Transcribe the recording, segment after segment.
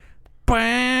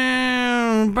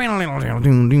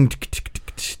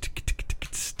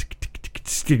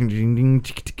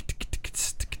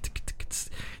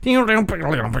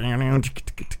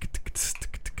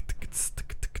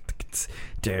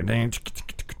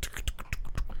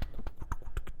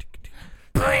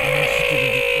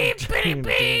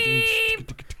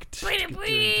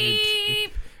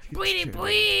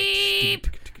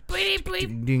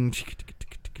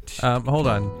Hold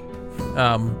on.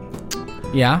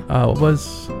 Yeah. What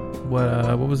was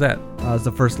that? It's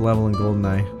the first level in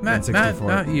GoldenEye.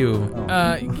 Not you.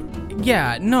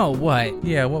 Yeah. No. What?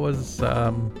 Yeah. What was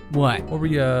What? What were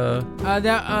you? I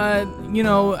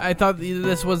thought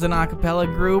this was an a cappella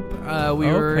group. We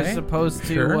were Okay. supposed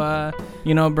to, Sure.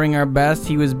 bring our best.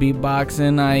 He was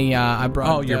beatboxing. I brought.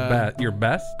 Oh, your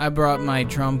best. I brought my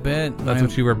trumpet. That's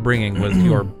what you were bringing was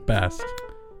your best.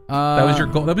 That was your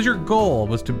goal. That was your goal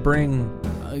was to bring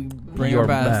your your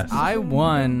best. best. I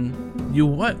won. You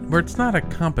what? Where it's not a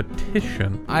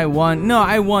competition. I won. No,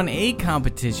 I won a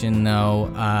competition though.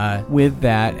 With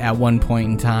that at one point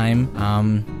in time.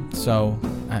 So,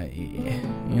 Was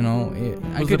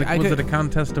it a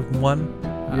contest of one?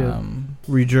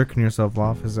 Were you jerking yourself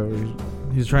off? Is that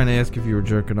what he's trying to ask if you were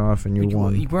jerking off and you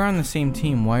won? We're on the same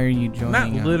team. Why are you joining?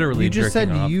 Not literally. You just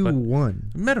jerking said off, you but won.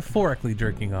 metaphorically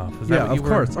jerking off. Is that what you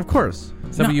of course.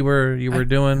 Is that what you were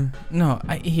doing? No,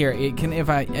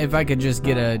 if I could just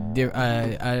get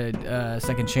a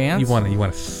second chance. You want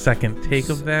a second take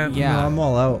of that? Yeah. No, I'm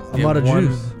all out. I'm Yeah, out of one,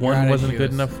 juice. You're out One of wasn't juice.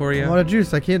 good enough for you. I'm out of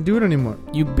juice. I can't do it anymore.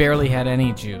 You barely had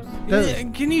any juice.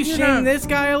 Can you shame this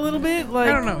guy a little bit? Like,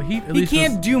 I don't know. He He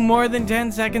can't do more than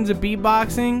 10 seconds of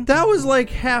beatboxing. That was like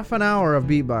half an hour of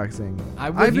beatboxing. I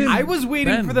was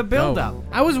waiting Ben, for the build-up.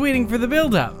 I was waiting for the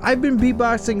build-up. I've been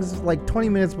beatboxing like 20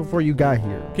 minutes before you got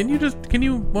here. Can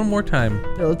you one more time?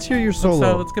 Yeah, let's hear your solo.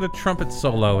 So let's get a trumpet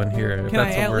solo in here. Can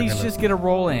I at least just get a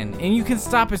roll in? And you can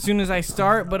stop as soon as I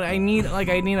start, but I need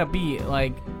a beat. All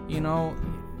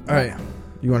right.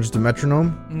 You want just a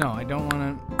metronome? No, I don't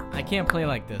want to. I can't play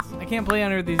like this. I can't play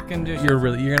under these conditions. You're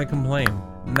gonna complain.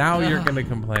 Now you're gonna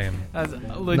complain. That's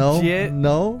legit.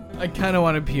 No. I kind of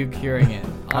want to puke hearing it.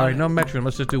 All right, no metronome.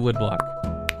 Let's just do woodblock.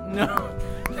 No.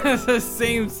 That's the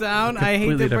same sound. I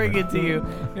hate to Completely break it to you.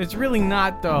 It's really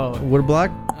not, though.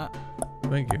 Woodblock?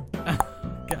 Thank you.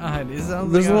 God, it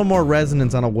sounds There's like a little more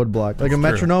resonance on a woodblock. Like a true.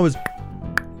 metronome is,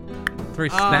 It's very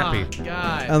snappy. Oh,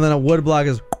 God. and then a woodblock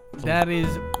is. That is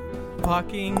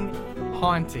fucking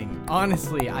haunting.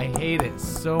 Honestly, I hate it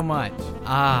so much.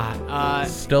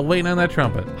 Still waiting on that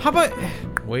trumpet. How about...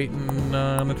 Waiting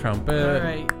on the trumpet. All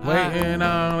right, Waiting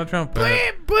on the trumpet.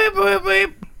 Beep, beep,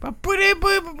 beep.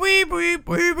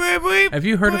 Have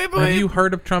you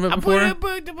heard of trumpet before?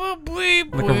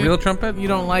 Like a real trumpet? You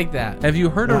don't like that. Have you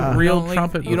heard a real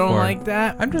trumpet before? You don't like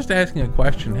that? I'm just asking a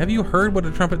question. Have you heard what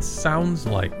a trumpet sounds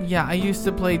like? Yeah, I used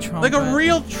to play trumpet. Like a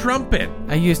real trumpet.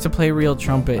 I used to play real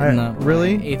trumpet in the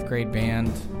Really? 8th grade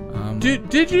band.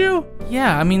 Did you?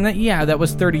 Yeah, I mean that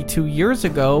was 32 years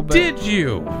ago. But Did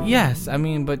you? Yes, I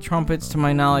mean, but trumpets, to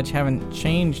my knowledge, haven't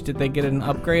changed. Did they get an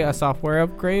upgrade, a software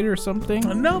upgrade or something?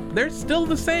 Nope, they're still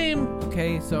the same.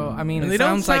 Okay, so I mean, And it they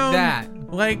don't sounds like sound that.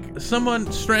 like someone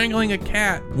strangling a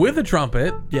cat with a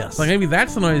trumpet. Yes. Like maybe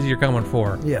that's the noise you're going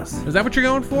for. Yes. Is that what you're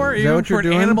going for? Are you that going what for you're an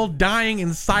doing? animal dying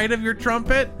inside of your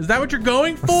trumpet? Is that what you're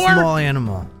going for? Small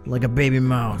animal, like a baby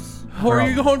mouse. Or are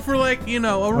you going for like,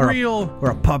 a real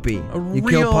Or a puppy. You real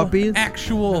kill puppies?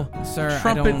 actual Sir, I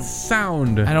trumpet don't-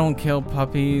 sound? I don't kill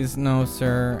puppies, no,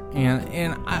 sir.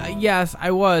 And yes,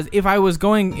 I was. If I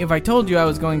told you I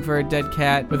was going for a dead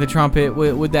cat with a trumpet,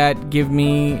 would that give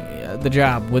me the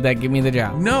job? Would that give me the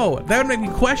job? No, that would make me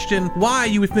question why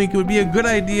you would think it would be a good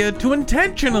idea to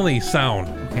intentionally sound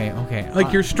Okay.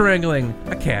 like you're strangling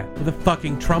a cat with a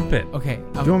fucking trumpet. Okay.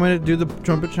 Do you want me to do the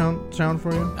trumpet sound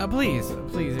for you? Please,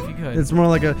 if you could. It's more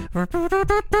like a.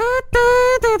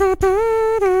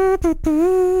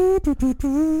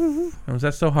 Was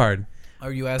that so hard?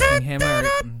 Are you asking him or?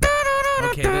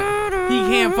 Okay. He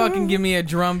can't fucking give me a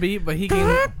drum beat, but he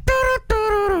can.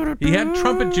 He had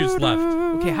trumpet juice left.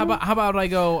 Okay. How about I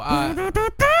go? Can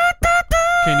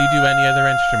you do any other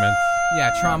instruments?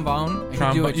 Yeah, trombone. I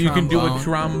can do a You can do a trombone.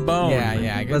 trombone.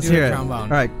 Yeah, I can Let's do hear a it.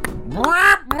 trombone. All right.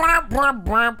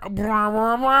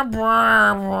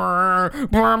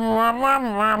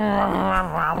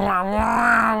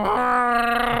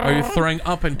 Are you throwing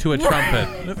up into a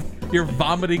trumpet? You're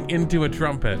vomiting into a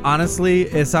trumpet. Honestly,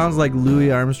 it sounds like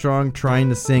Louis Armstrong trying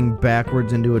to sing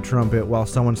backwards into a trumpet while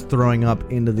someone's throwing up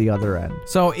into the other end.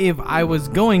 So if I was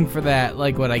going for that,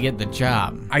 like, would I get the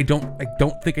job? I don't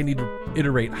think I need to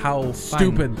iterate how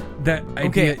stupid that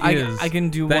idea is. I can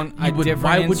do that a different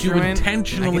Why would you instrument.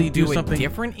 intentionally I can do something? a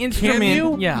different instrument. Can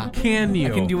you? Yeah. Can you?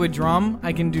 I can do a drum.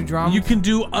 I can do drums. You can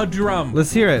do a drum.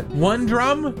 Let's hear it. One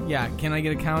drum? Yeah. Can I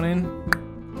get a count in?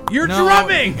 You're No.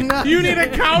 drumming. You need a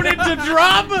count in to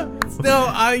drum?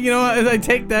 No, you know what? I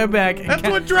take that back. That's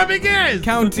what drumming is.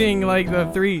 Counting like the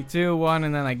 3, 2, 1,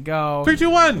 and then I go. 3, 2,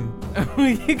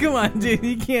 1. Come on, dude.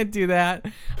 You can't do that.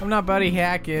 I'm not Buddy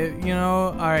Hackett, you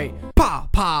know? All right. Pa,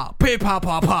 pa, pi, pa,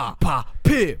 pa, pa, pa,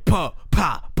 pi, pa,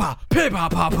 pa, pa, pi, pa,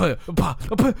 pa, pa, pa,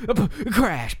 pa,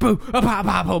 crash, boo, pa,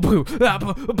 pa, pa, boo,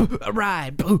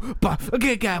 ride, boo, pa,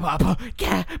 ga, ga, pa, pa,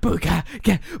 ga, boo, ga,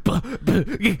 ga, boo, boo.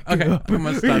 Okay, I'm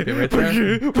gonna stop you right there.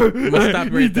 I'm gonna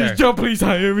stop you right there. Job, please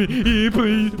hire me,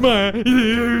 please, my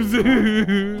ears.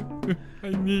 I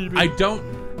need it. I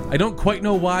don't quite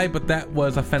know why, but that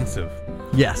was offensive.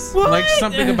 Yes. Like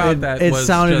something about that It was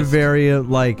sounded just very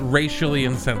like racially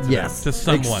insensitive. Yes, To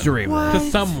someone. extremely. To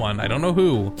someone. I don't know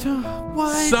who.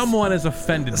 What? Someone is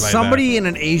offended by somebody in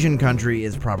an Asian country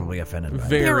is probably offended by that. it.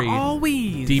 Very They're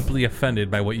always deeply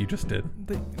offended by what you just did.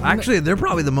 Actually, they're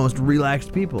probably the most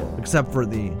relaxed people, except for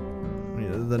the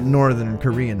Northern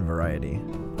Korean variety.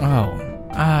 Oh.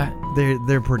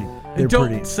 They're pretty. They're Don't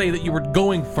pretty. say that you were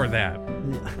going for that.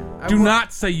 Do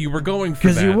not say you were going for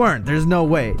that. Because you weren't. There's no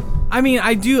way. I mean,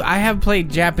 I have played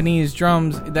Japanese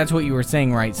drums. That's what you were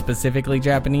saying, right? Specifically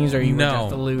Japanese, or you were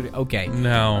just alluding? Okay.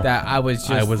 No. That I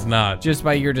was not. Just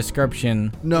by your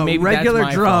description. No, maybe that's regular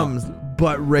my drums, fault.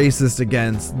 but racist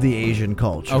against the Asian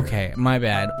culture. Okay, my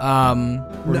bad.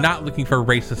 We're not looking for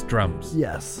racist drums.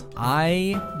 Yes.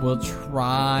 I will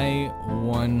try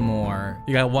one more.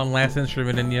 You got one last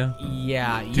instrument in you?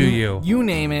 Yeah. Do you? You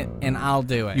name it, and I'll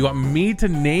do it. You want me to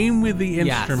name with the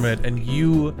Yes. instrument and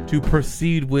you to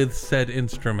proceed with said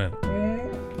instrument.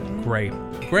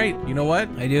 Great. You know what?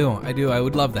 I do. I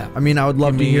would love that. I mean, I would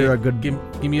love to hear a good.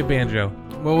 Give me a banjo.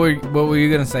 What were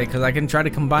you gonna say? Because I can try to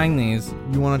combine these.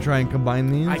 You want to try and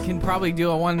combine these? I can probably do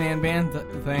a one-man band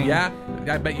thing. Yeah?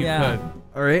 I bet you Yeah. could.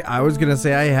 All right. I was gonna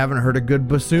say I haven't heard a good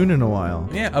bassoon in a while.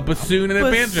 Yeah, a bassoon and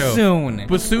a banjo. Bassoon.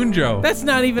 Bassoonjo. That's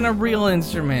not even a real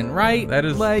instrument, right? That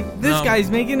is- like this no. guy's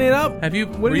making it up. Have you?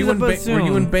 What were is you a in bassoon? were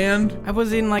you in band? I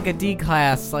was in like a D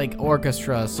class, like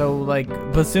orchestra, so like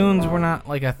bassoons were not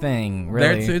like a thing,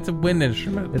 really. It's a wind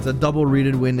instrument. It's a double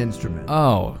reeded wind instrument.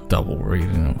 Oh, double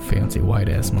reading, fancy white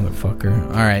ass motherfucker.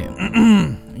 All right,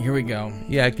 here we go.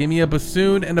 Yeah, give me a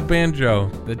bassoon and a banjo.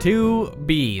 The two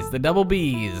B's, the double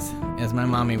B's, as my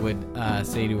mommy would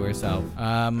say to herself.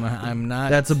 I'm not.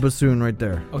 That's a bassoon right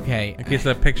there. Okay. In case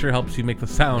that picture helps you make the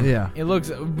sound. Yeah. It looks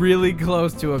really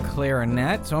close to a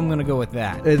clarinet, so I'm gonna go with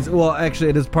that. It's actually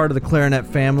it is part of the clarinet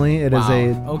family. It is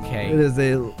Wow, okay. It is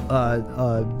a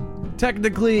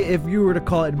technically, if you were to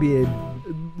call it, it'd be a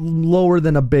lower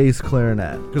than a bass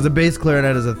clarinet, because a bass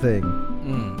clarinet is a thing.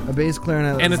 A bass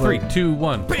clarinet And a is 3, like, 2,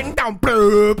 1.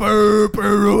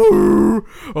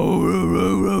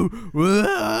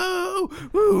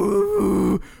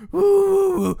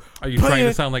 Are you trying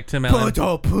to sound like Tim Allen?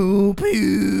 You're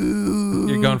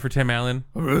going for Tim Allen?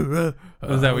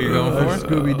 Is that what you're going for?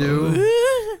 Scooby Doo.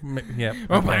 Yep.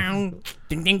 Okay.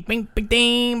 Ding ding bing bing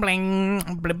ding bling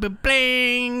bling bling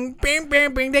bling bing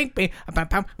bing bing ding bing bing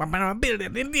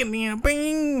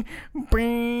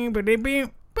bing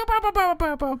bing.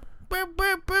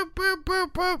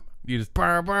 You're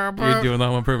doing the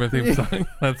Home Improvement theme song.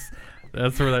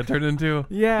 That's where that turned into.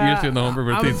 Yeah, You're just doing the Home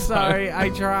Improvement I'm theme song. sorry, I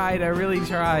tried. I really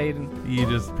tried. You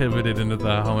just pivoted into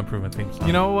the Home Improvement theme song.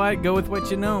 You know what? Go with what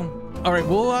you know. All right,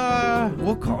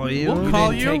 We'll call you. We'll You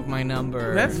call didn't you. take my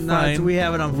number. That's No, fine. we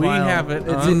have it on file. We have it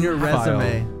It's on in your file.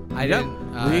 resume. I Yep,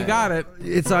 didn't. we got it.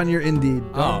 It's on your Indeed.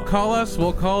 Don't call us.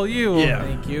 We'll call you. Yeah.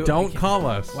 Thank you. Don't call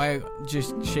us. Why?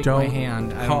 Just shake Don't my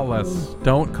hand. I call don't- us.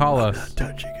 Don't call us.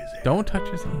 Touching his hand. Don't touch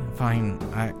his hand. Fine.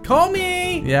 Call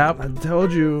me. Yep. I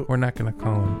told you. We're not gonna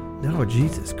call him. No,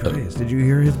 Jesus Christ! Did you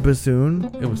hear his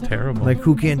bassoon? It was terrible. Like,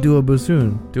 who can't do a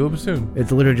bassoon? do a bassoon.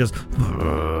 It's literally just.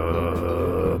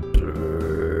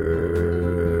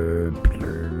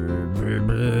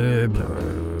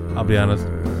 I'll be honest.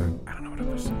 I don't know what a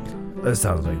bassoon is. It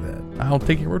sounds like that. I'll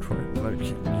take your word for it. Like,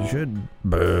 you should.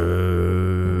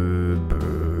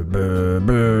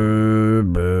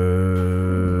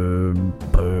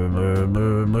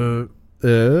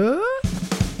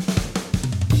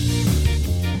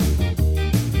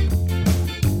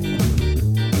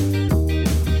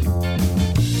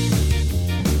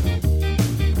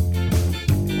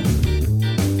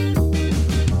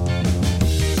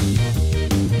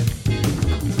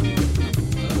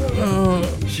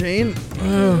 Shane?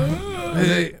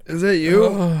 Hey. Is that you?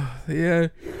 Yeah.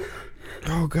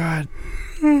 Oh, God.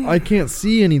 I can't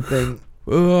see anything.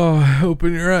 Oh,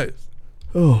 open your eyes.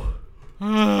 Oh.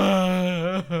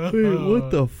 Wait,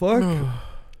 what the fuck?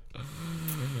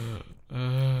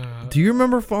 Do you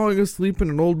remember falling asleep in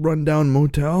an old rundown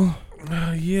motel?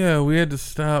 Yeah, we had to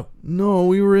stop. No,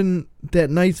 we were in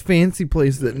that nice fancy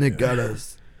place that Nick got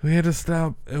us. We had to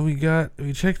stop, and we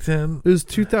checked in. It was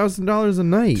 $2,000 a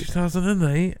night. 2000 a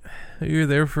night. We were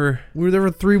there for We were there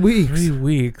for 3 weeks. 3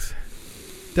 weeks.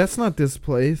 That's not this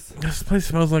place. This place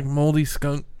smells like moldy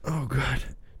skunk. Oh, God.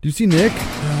 Do you see Nick?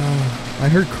 I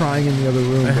heard crying in the other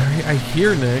room. I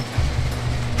hear Nick.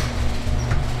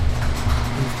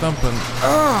 He's thumping.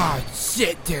 Oh,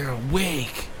 shit, they're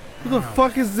awake. Who the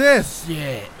fuck is this?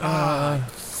 Shit.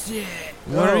 Shit.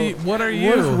 What are you?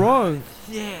 What is wrong?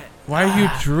 Shit. Why are you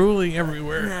drooling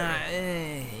everywhere?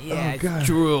 Yeah, God. it's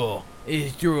drool.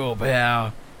 It's drool,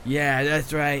 pal. Yeah,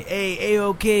 that's right. Hey,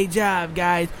 okay job,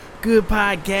 guys. Good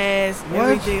podcast. What?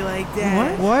 Everything like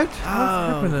that. What?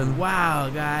 Oh, happening? wow,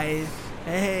 guys.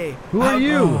 Hey. Who are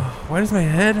you? Oh, why does my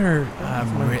head hurt?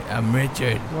 I'm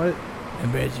Richard. What?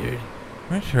 I'm Richard.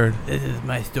 Richard. This is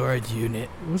my storage unit.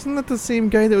 Wasn't that the same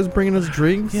guy that was bringing us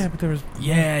drinks? Yeah, but there was.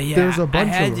 Yeah. There's a bunch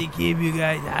I had of to keep you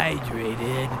guys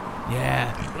hydrated.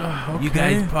 Yeah. Okay. You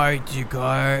guys parked your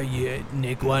car.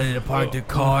 Nick wanted to park the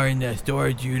car in the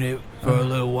storage unit for a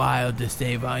little while to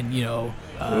save on,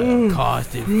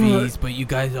 cost and fees. But you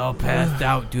guys all passed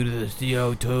out due to the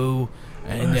CO2.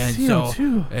 And then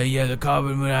CO2? the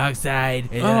carbon monoxide.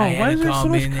 And then Oh, I why had is to there so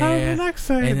come much in carbon there.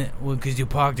 monoxide? And then, because you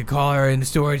parked the car in the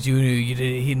storage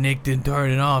unit, Nick didn't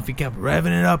turn it off. He kept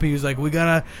revving it up. He was like, we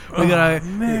gotta,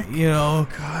 Nick.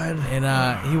 God. And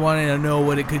he wanted to know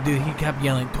what it could do. He kept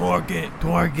yelling, torque it.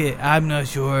 I'm not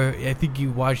sure. I think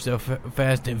you watched the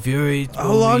Fast and Furious movies.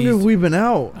 How long have we been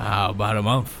out? About a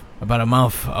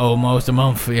month. Almost a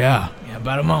month. Yeah,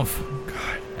 about a month.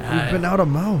 We've been out a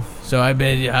month. So I've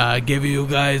been giving you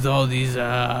guys all these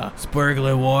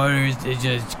sparkling waters to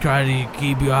just try to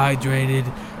keep you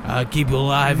hydrated, keep you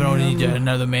alive. I don't need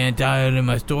another man tired in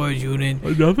my storage unit.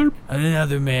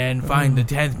 Another man. Find the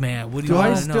 10th man. What do you Do I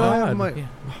want to still know? have my...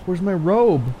 Where's my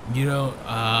robe? You know,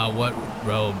 what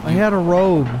robe? I had a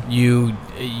robe. You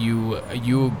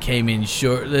came in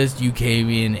shirtless. You came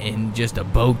in just a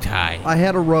bow tie. I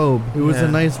had a robe. It was Yeah.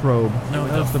 a nice robe. No,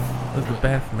 that was the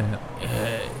bath mat.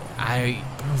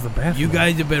 That was the bath You mat.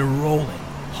 guys have been rolling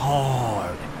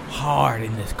hard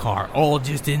in this car. All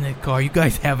just in the car. You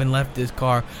guys haven't left this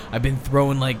car. I've been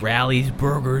throwing like Rally's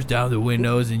burgers down the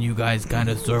windows, and you guys kind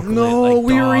of circle it No, like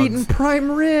we were dogs. eating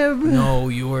prime rib. No,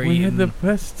 you were We eating. had the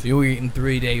best. You were eating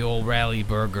 3-day-old Rally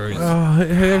burgers.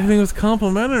 Everything was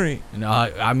complimentary. No,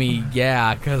 I mean,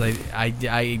 yeah, because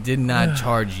I did not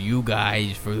charge you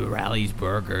guys for the Rally's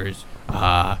burgers.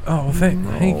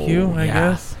 Thank you. I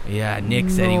guess. Yeah, Nick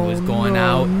said he was going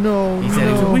out. No, He said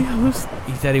no.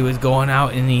 he said he was going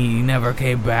out and he never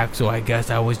came back. So I guess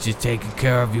I was just taking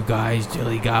care of you guys till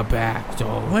he got back. So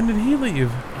When did he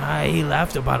leave? he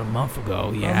left about a month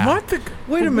ago. Yeah. A month ago.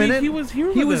 Wait a minute. He was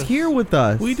here. He with was us. here with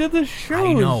us. We did the show.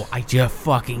 I know. I just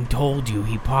fucking told you.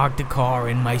 He parked the car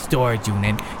in my storage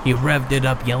unit. He revved it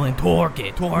up, yelling, "Torque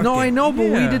it, torque No, it." I know, but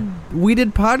Yeah. we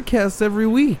did podcasts every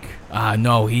week.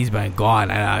 No, he's been gone.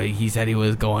 He said he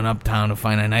was going uptown to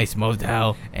find a nice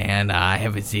motel, and I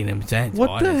haven't seen him since. What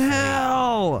honestly. the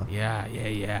hell? Yeah.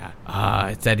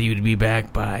 It said he would be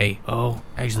back by,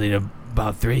 actually in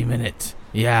about 3 minutes.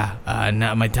 Yeah,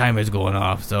 now my timer's going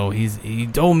off, so he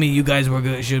told me you guys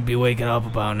should be waking up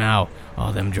about now.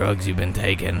 All them drugs you've been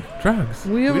taking. Drugs.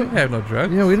 We haven't- didn't have no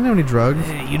drugs. Yeah, we didn't have any drugs.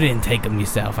 You didn't take them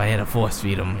yourself. I had to force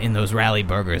feed them in those Rally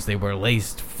burgers. They were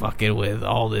laced fucking with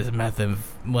all this not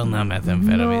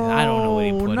methamphetamine. I don't know what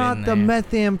he put in not there. the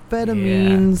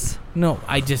methamphetamines. No,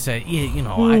 I just said,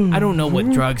 I don't know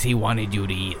what drugs he wanted you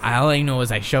to eat. All I know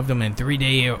is I shoved them in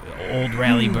 3-day-old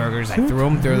Rally burgers. I threw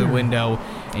them through the window,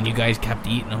 and you guys kept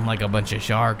eating them like a bunch of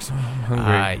sharks.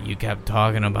 Hungry. You kept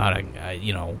talking about,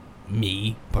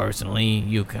 me personally.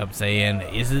 You kept saying,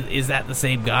 is that the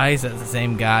same guy? Is that the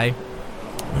same guy?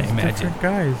 I imagine. Different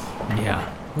guys. Yeah.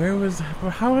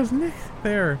 How was Nick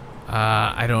there?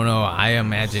 I don't know. I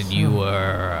imagine you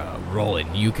were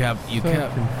rolling. You guys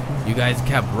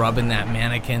kept rubbing that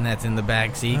mannequin that's in the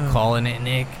back seat, calling it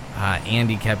Nick.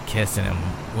 Andy kept kissing him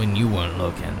when you weren't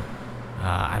looking.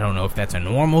 I don't know if that's a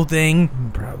normal thing.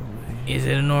 Probably. Is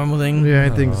it a normal thing? Yeah, I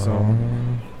think so.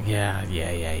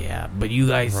 Yeah. But you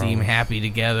guys seem happy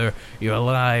together. You're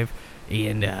alive,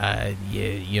 and the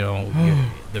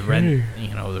rent,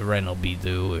 the rent will be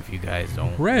due if you guys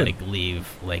don't Rent? leave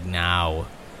now.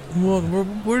 Well,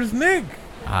 where's Nick?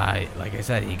 Like I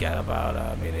said, he got about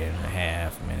a minute and a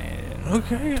half, minute and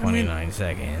Okay, 29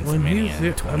 seconds, a when minute he's and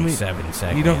here- 27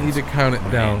 seconds. You don't need to count it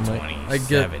minute down. and Like,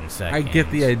 27 seconds. I get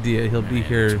the idea. He'll be minute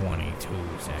here and 22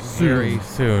 seconds. very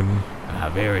soon.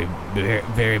 Very, very,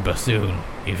 very bassoon,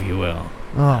 if you will.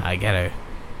 Oh. I gotta.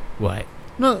 What?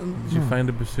 No. Did you find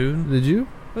a bassoon? Did you?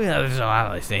 Well, there's a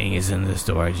lot of things in the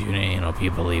storage unit,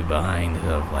 people leave behind,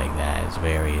 stuff like that. It's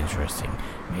very interesting.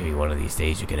 Maybe one of these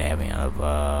days you could have me on a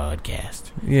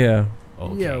podcast. Yeah.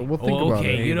 Okay. Yeah, we'll think about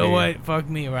okay, it. you know Maybe. what? Fuck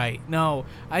me, right? No,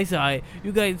 I saw it.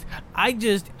 You guys, I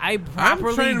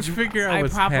properly, trying to figure out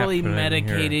what's properly happening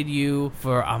medicated you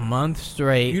for a month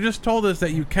straight. You just told us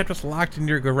that you kept us locked in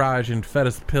your garage and fed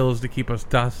us pills to keep us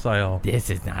docile.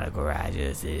 This is not a garage.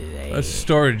 This is A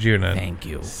storage unit. Thank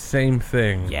you. Same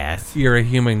thing. Yes. You're a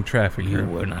human trafficker. You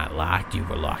were not locked. You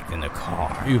were locked in the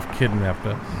car. You've kidnapped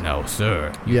us. No,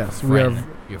 sir. Yes,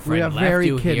 Your we friend are left very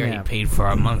you here. He kidnapped. paid for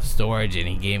a month's storage, and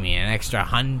he gave me an extra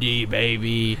 $100,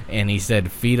 baby. And he said,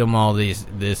 feed him all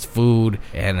this food,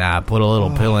 and put a little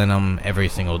pill in him every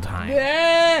single time.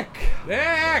 Nick!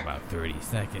 About 30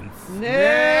 seconds.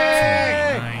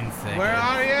 Nick! 29 seconds. Where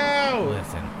are you?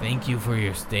 Listen, thank you for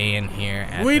your staying here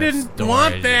at We the didn't storage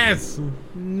want this.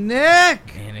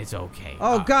 Nick! And it's okay.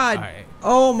 Oh, God. all right.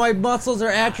 Oh, my muscles are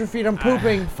atrophied. I'm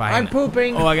pooping. Fine. I'm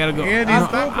pooping. Oh, I gotta go. Andy, I'm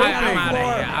stop pooping. I'm out of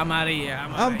floor. here. I'm out of here.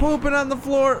 I'm pooping on the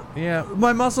floor. Yeah,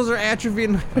 My muscles are atrophied.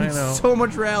 And I know. so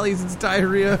much rallies. It's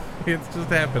diarrhea. it's just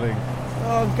happening.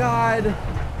 Oh, God.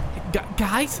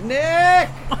 Guys? Nick!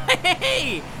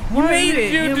 Hey! You What made did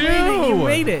it! you made it! You do?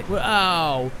 made it!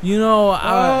 Oh, you know,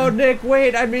 Oh, Nick,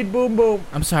 wait. I made boom boom.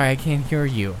 I'm sorry, I can't hear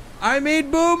you. I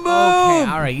made boom boom. Okay,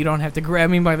 all right, you don't have to grab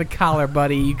me by the collar,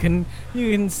 buddy. You can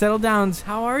settle down.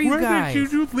 How are you Why guys?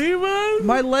 did you just leave us?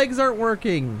 My legs aren't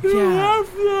working. Yeah.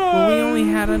 Well, we only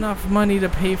had enough money to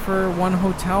pay for one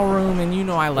hotel room, and you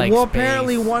know I like Well, space.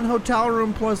 apparently one hotel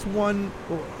room plus one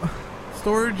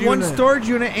storage unit. one storage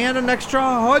unit and an extra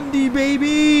 $100,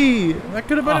 baby. That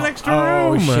could have been an extra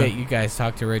Oh room. shit! You guys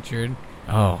talked to Richard.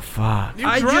 Oh fuck! You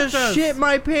I drugged just us. shit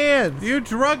my pants. You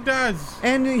drugged us.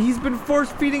 And he's been force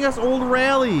feeding us old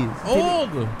rallies. Old.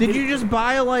 Did you just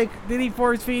buy Did he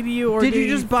force feed you, or Did you he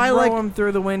just buy, throw like- him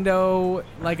through the window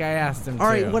like I asked him All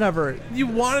to? right, whatever. You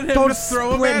wanted him Don't to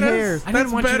throw him split at hairs. us? I That's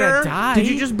didn't want better. you to die. Did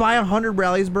you just buy 100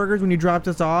 Rallies burgers when you dropped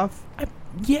us off?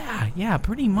 Yeah,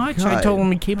 pretty much. I God. told him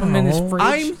to keep him in his Oh. fridge.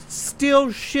 I'm still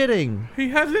shitting. He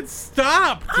hasn't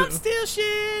stopped. I'm still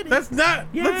shitting. That's not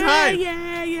yeah, the time.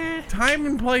 yeah. Time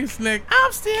and place, Nick.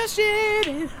 I'm still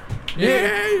shitting.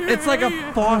 It's like a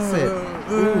faucet.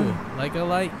 Ooh, like a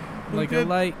light, like a Good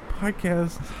light.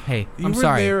 Podcast. Hey, You I'm were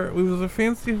sorry. There. It was a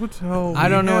fancy hotel. I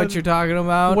don't We know had what you're talking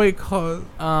about. Wait, cause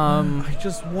I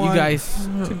just want guys-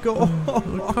 to go.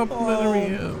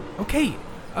 complimentary. Okay,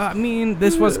 I mean,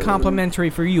 this was complimentary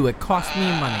for you. It cost me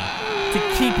money to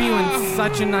keep you in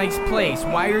such a nice place.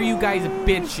 Why are you guys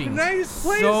bitching Nice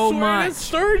place. so we're in a much?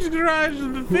 storage garage.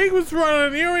 And the thing was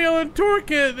running Ariel and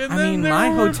Tourkit. And I then mean, there my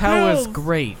were hotel was pills.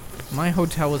 great. My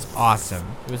hotel was awesome.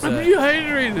 It was I'm a,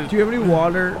 dehydrated. Do you have any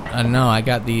water? no, I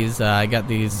got these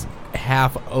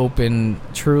half-open,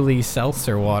 truly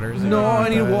seltzer waters. No, I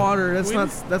need Okay. water. We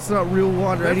That's not real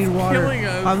water. I That's need water. killing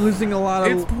us. I'm losing a lot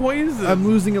It's of poison. I'm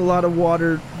losing a lot of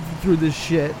water through this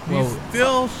shit. He's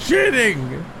still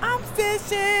shitting. I'm still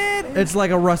shit. It's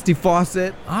like a rusty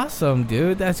faucet. Awesome,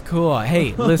 dude. That's cool.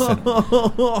 Hey, listen.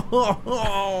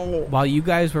 While you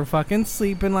guys were fucking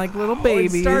sleeping like little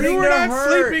babies. starting We were to not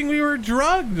hurt. sleeping. We were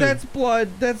drugged. That's blood.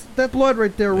 That's blood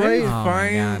right there, right? It's Oh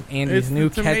fine. my God. Andy's It's new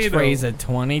the tomato. catchphrase of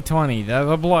 2020. That's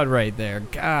the blood right there.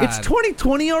 God. It's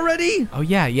 2020 already. Oh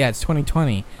yeah, it's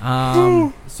 2020.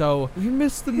 So You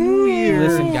missed the New Year.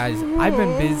 listen, guys, I've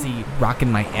been busy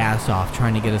rocking my ass off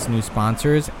trying to get us new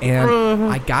sponsors, and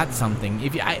I got something.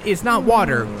 It's not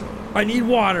water. I need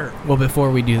water. Well, before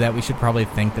we do that, we should probably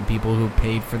thank the people who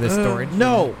paid for this storage.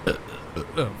 No,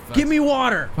 Oh, give me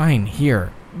water. Fine,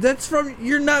 here. That's from.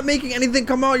 You're not making anything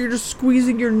come out. You're just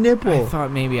squeezing your I nipple.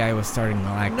 thought maybe I was starting to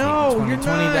lactate No, in you're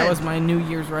 2020. not. That was my New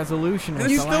Year's resolution. Was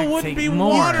You to still wouldn't lactate be more.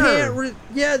 water.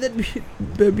 Yeah,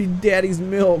 that'd be daddy's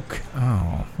milk.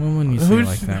 Oh, well, when you say it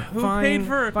like that. Who Fine, paid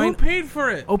for it? fine. Who paid for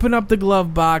it? Open up the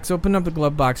glove box. Open up the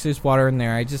glove box. There's water in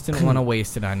there. I just didn't want to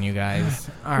waste it on you guys.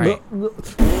 All right.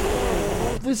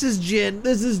 This is gin.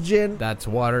 This is gin. That's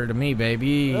water to me,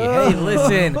 baby. Hey,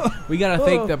 listen, we gotta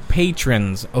thank the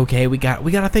patrons. Okay, we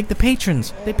gotta thank the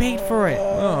patrons. They paid for it.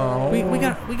 Oh.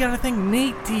 We gotta thank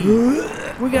Nate D.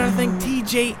 We gotta thank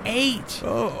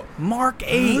TJH, Mark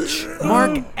H,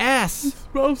 Mark S,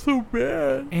 Smells so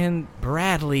bad. and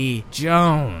Bradley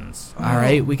Jones. All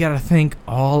right, we gotta thank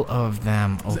all of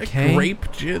them. Is that Okay.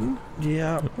 grape gin?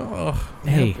 Yeah. Oh.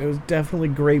 Hey, It was definitely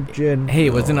grape gin. hey,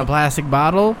 it was in a plastic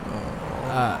bottle.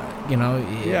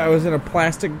 Yeah, it was in a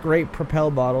plastic grape Propel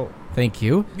bottle. Thank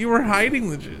you. You were hiding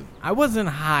the gin. I wasn't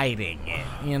hiding it,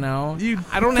 You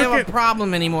I don't took have a it-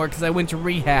 problem anymore because I went to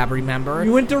rehab, remember?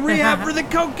 You went to rehab for the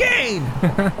cocaine.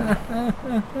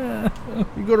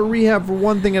 You go to rehab for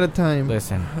one thing at a time.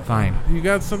 Listen, fine. You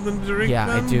got something to drink? Yeah,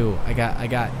 then? I do. I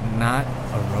got not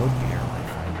a road beer, my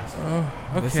friends.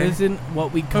 Oh, okay. This isn't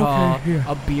what we call Okay, yeah.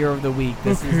 a beer of the week.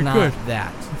 This Okay, is not good.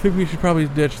 that. I think we should probably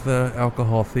ditch the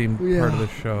alcohol-themed part of the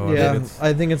show. Yeah,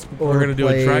 I think it's we're gonna do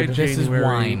a dry overplayed. This is January.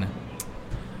 wine.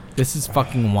 This is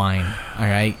fucking wine, all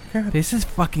right? This is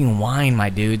fucking wine, my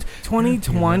dudes.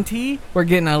 2020, we're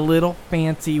getting a little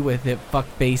fancy with it, fuck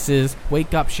faces.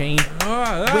 Wake up, Shane.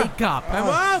 Wake up. I'm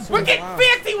up. We're getting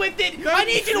fancy with it. I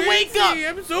need you to wake up.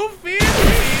 I'm so fancy.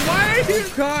 Why are you?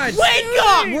 God. Wake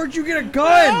up. Where'd you get a gun?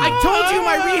 I told you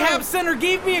my rehab center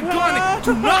gave me a gun.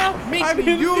 Do not make I me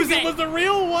didn't use think it. it was a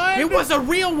real one. It was a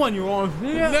real one, you want to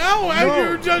see it? No,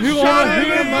 you just You shot wanna it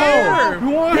hear in the more? air. You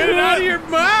wanna Get it hear out of it? your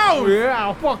mouth.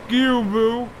 Yeah, fuck you,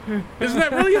 boo. Isn't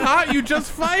that really hot? You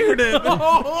just fired it.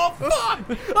 Oh, fuck!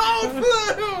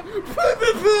 Oh,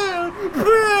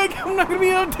 fuck! I'm not gonna be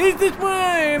able to taste this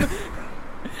wine!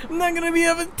 I'm not gonna be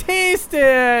able to taste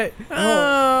it!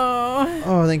 Oh.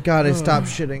 Oh, thank God I stopped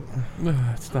shitting.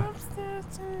 Stop.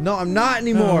 No, I'm not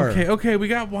anymore. Okay, we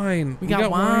got wine. We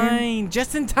got wine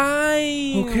just in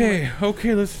time!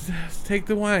 Okay, let's take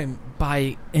the wine.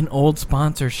 By an old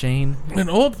sponsor, Shane. An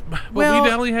old, but Well, we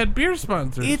only had beer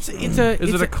sponsors. Is Is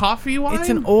it a coffee wine? It's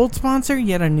an old sponsor,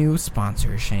 yet a new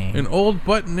sponsor, Shane. An old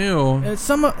but new.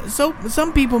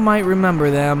 Some people might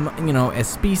remember them, as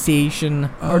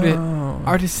Speciation,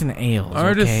 Artisan Ales.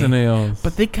 Artisan okay? ales.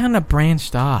 But they kind of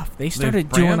branched off. They started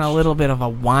doing a branched? little bit of a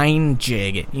wine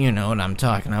jig. You know what I'm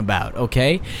talking about,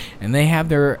 okay? And they have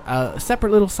their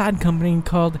separate little side company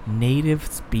called Native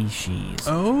Species.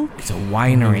 Oh, It's a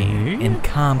winery in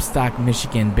Comstock,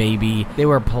 Michigan, baby. They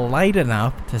were polite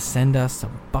enough to send us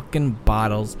some fucking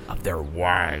bottles of their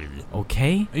wine,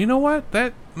 okay? you know what?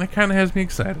 That kind of has me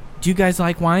excited. Do you guys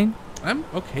like wine? I'm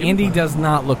okay. Andy with does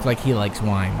not look like he likes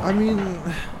wine. I mean,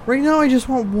 right now I just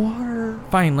want water.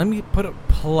 Fine, let me put a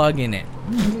plug in it.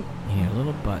 Yeah, a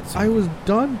little butt. I was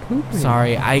done pooping.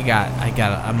 Sorry,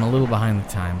 I'm a little behind the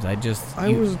times. I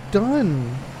was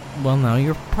done. Well, no,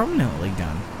 you're permanently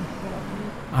done.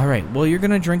 All right, well, you're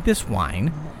going to drink this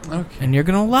wine, Okay. and you're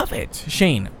going to love it.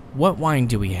 Shane, what wine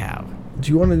do we have? Do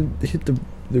you want to hit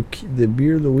the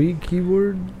beer of the week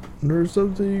keyboard or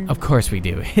something? Of course we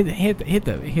do. Hit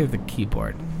the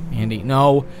keyboard. Andy,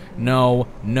 no.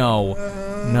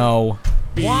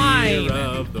 Wine!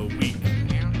 of the week.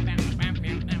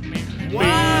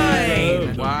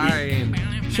 Wine!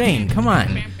 Shane, come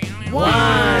on.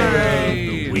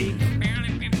 Wine.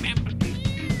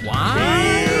 Wine?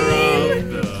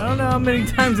 I don't know how many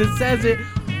times it says it.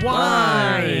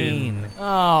 Wine.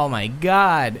 Oh my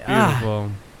God.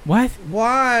 Beautiful. What?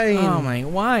 Wine. Oh my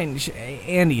wine.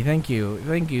 Andy, thank you.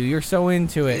 You're so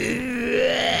into it.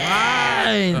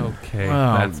 Wine. Okay,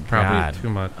 Oh, that's probably God. too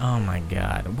much. Oh my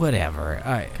God. Whatever.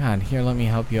 All right. God, here, let me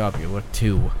help you up. You look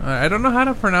two. I don't know how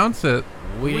to pronounce it.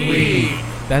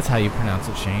 That's how you pronounce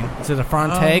it, Shane. Is it a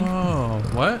Fronteg? Oh,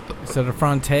 what? Is it a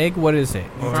Fronteg? What is it?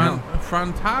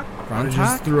 Frontac? I just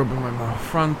Frontac? threw up in my mouth.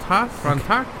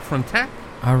 Frontac?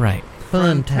 All right.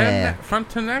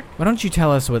 Frontenac? Why don't you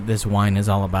tell us what this wine is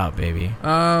all about, baby?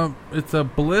 It's a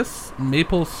Bliss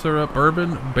maple syrup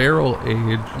bourbon barrel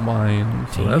aged wine.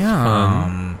 So that's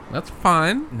fun. That's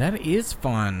fine. That is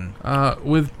fun.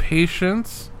 With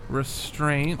patience,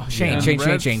 restraint. Shane,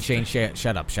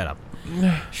 shut up.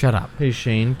 Shut up. Hey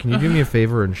Shane, can you do me a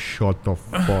favor and shut the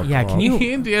fuck Yeah, up? can you-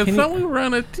 Andy, I can thought you- we were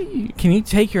on a tea. Can you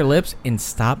take your lips and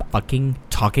stop fucking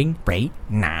talking right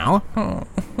now?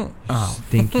 Oh,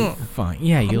 Stinky. fine.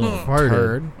 Yeah, you little Farted.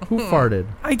 turd. Who farted?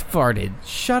 I farted.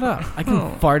 Shut up. I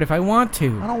can fart if I want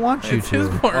to. I don't want you It's his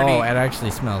to. party. Oh, it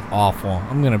actually smells awful.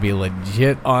 I'm gonna be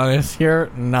legit honest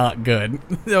here. Not good.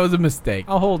 That was a mistake.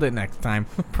 I'll hold it next time.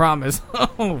 Promise.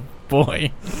 Oh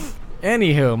boy.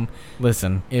 Anywho,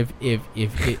 listen. If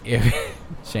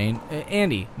Shane,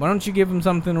 Andy, why don't you give him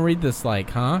something to read this like,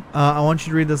 huh? I want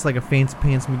you to read this like a Fancy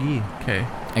Pants McGee. Okay.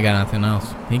 I got nothing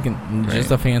else. He can just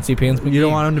a fancy pants McGee. You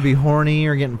don't want him to be horny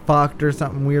or getting fucked or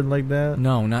something weird like that?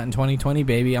 No, not in 2020,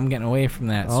 baby. I'm getting away from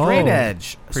that. Oh. Straight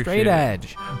edge. Appreciate Straight it.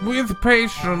 edge. With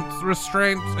patience,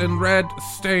 restraint, and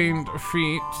red-stained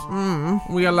feet,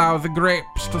 we allow the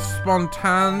grapes to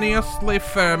spontaneously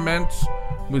ferment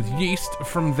with yeast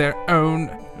from their own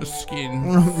skin.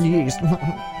 Yeast.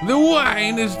 The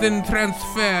wine is then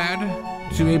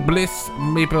transferred to a Bliss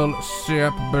maple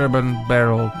syrup bourbon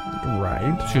barrel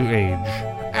Right. to age.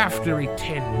 After a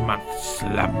 10-month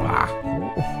slumber,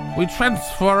 we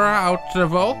transfer out the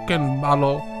oak and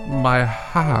bottle by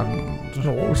hand.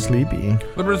 Oh, sleepy.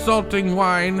 The resulting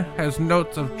wine has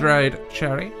notes of dried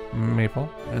cherry, maple,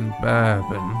 and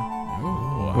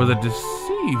bourbon, with a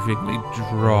deceivingly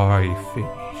dry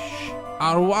finish.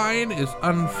 Our wine is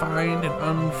unfined and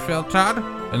unfiltered,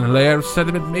 and a layer of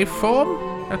sediment may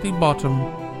form at the bottom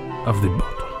of the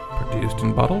bottle. Produced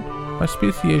and bottled by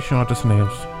Speciation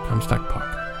Artisanales, Comstock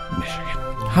Park,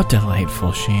 Michigan. How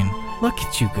delightful, Sheen. Look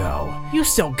at you go. You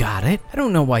still got it. I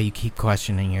don't know why you keep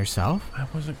questioning yourself. I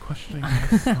wasn't questioning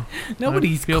myself.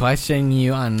 Nobody's questioning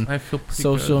you on I feel pretty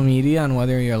social good. media on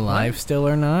whether you're live still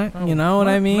or not. Oh, You know what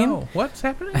I mean? No. What's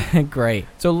happening? Great.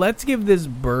 So let's give this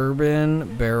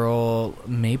bourbon barrel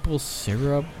maple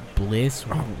syrup bliss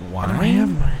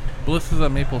wine. Bliss is a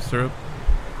maple syrup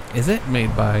Is it?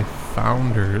 made by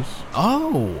Founders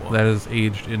Oh. that is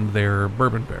aged in their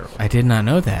bourbon barrel. I did not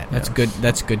know that. That's Yes. good.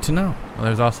 That's good to know. Well,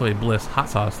 there's also a Bliss hot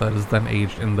sauce that is then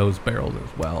aged in those barrels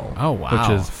as well. Oh, wow.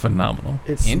 Which is phenomenal.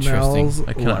 It Interesting. smells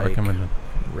I cannot like recommend it.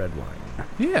 red wine.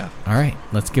 Yeah. All right.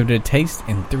 Let's give it a taste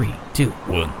in 3, 2,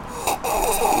 1.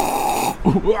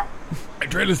 I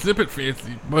tried to sip it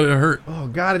fancy, but it hurt. Oh,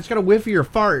 God, it's got a whiff of your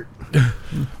fart.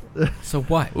 So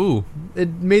what? Ooh. It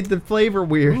made the flavor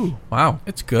weird. Wow.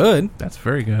 It's good. That's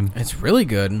very good. It's really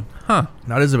good. Huh.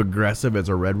 Not as aggressive as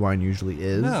a red wine usually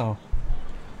is. No.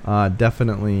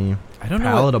 Definitely I don't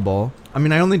know. palatable. I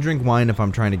mean, I only drink wine if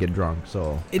I'm trying to get drunk,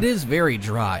 so. It is very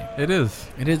dry. It is.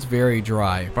 It is very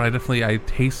dry. But I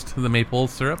taste the maple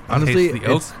syrup. Honestly, I taste the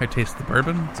oak. it's- I taste the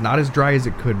bourbon. It's not as dry as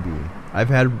it could be. I've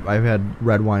had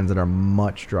red wines that are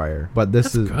much drier, but this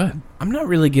That's is good. I'm not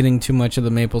really getting too much of the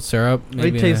maple syrup.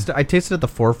 I taste it at the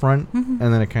forefront, and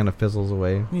then it kind of fizzles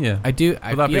away. Yeah. I do.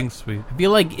 Without being sweet. I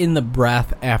feel like in the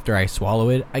breath after I swallow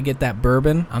it, I get that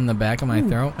bourbon on the back of my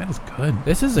throat. That is good.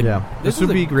 This is a Yeah, this would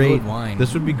is be a great. good wine.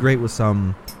 This would be great with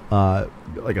some,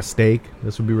 like a steak.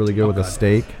 This would be really good with a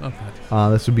steak. Oh, God.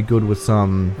 This would be good with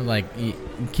some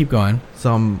keep going.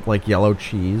 like yellow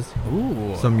cheese.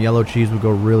 Ooh. Some yellow cheese would go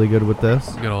really good with this.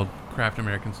 Good old Kraft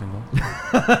American single.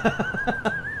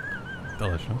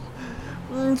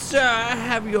 Delicious. Sir, I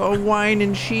have your wine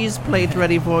and cheese plate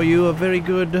ready for you. A very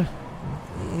good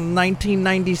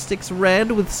 1996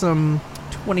 red with some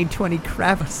 2020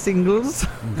 Kraft singles.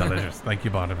 Delicious. Thank you,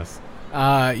 Barnabas.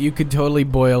 You could totally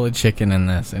boil a chicken in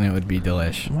this, and it would be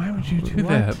delish. Why would you do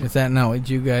that? Is that not what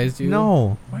you guys do?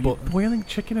 No. Why are you boiling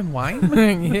chicken and wine?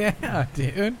 Yeah,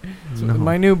 dude. It's No.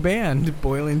 my new band,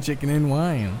 Boiling Chicken and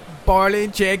Wine.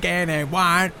 Boiling chicken and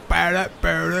wine.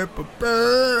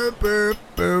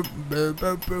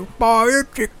 Boiling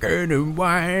chicken and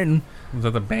wine. Is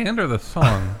that the band or the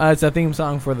song? It's a theme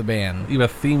song for the band. You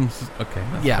have themes. Okay,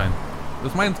 that's Yeah. fine.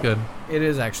 This wine's good. It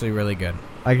is actually really good.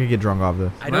 I could get drunk off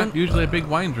this. I'm not usually a big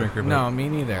wine drinker, but No, me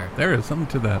neither. there is something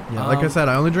to that. Yeah, like I said,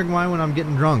 I only drink wine when I'm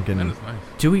getting drunk, That and is nice.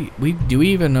 Do we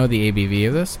even know the ABV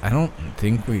of this? I don't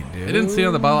think we do. I didn't see it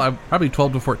on the bottle. Probably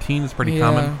 12 to 14 is pretty Yeah.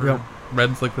 common for Yep.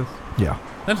 reds like this. yeah,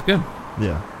 That's good.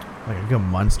 yeah. Like a good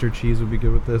Munster cheese would be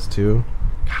good with this too.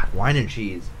 God, wine and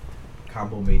cheese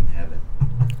combo made in heaven.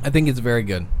 I think it's very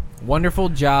good. Wonderful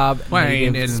job.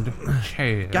 Wine native and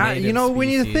cheese. God, Native you know, when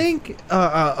you species. think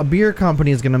a beer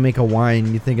company is gonna make a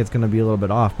wine, you think it's gonna be a little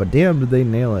bit off, but damn, did they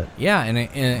nail it? Yeah,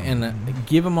 and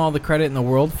give them all the credit in the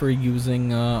world for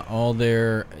using all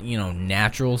their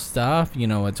natural stuff.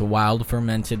 It's a wild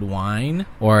fermented wine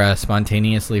or a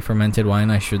spontaneously fermented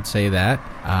wine, I should say that,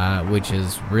 which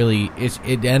is really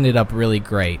it ended up really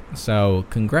great. So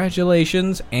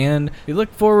congratulations, and we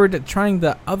look forward to trying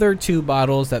the other 2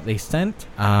 bottles that they sent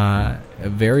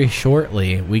very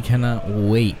shortly. We cannot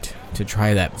wait to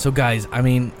try that. So guys, I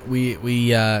mean,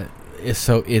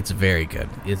 it's very good.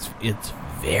 It's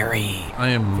very I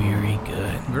am very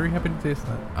good. very happy to taste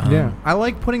that. Yeah, I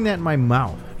like putting that in my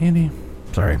mouth. Andy.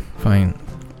 Sorry. Fine.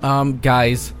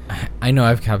 Guys, I know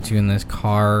I've kept you in this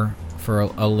car for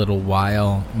a little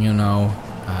while.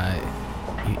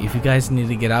 If you guys need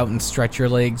to get out and stretch your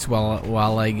legs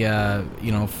while I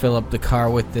fill up the car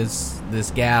with this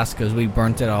gas, because we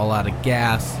burnt it all out of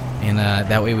gas, and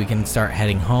that way we can start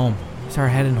heading home.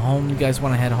 start heading home? You guys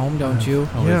want to head home, don't you?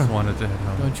 Always Yeah. wanted to head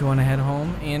home. Don't you want to head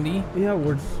home, Andy? Yeah,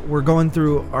 we're going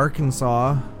through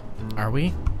Arkansas. Are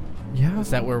we? Yeah. Is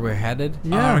that where we're headed?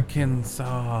 Yeah.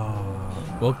 Arkansas.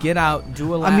 Well, get out,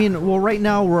 do a lap. I mean, well, right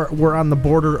now we're on the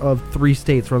border of 3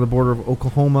 states. We're on the border of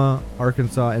Oklahoma,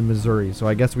 Arkansas, and Missouri. So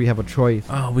I guess we have a choice.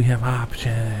 Oh, we have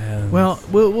options. well,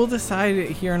 we'll decide it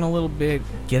here in a little bit.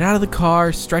 Get out of the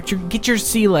car, get your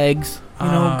sea legs. You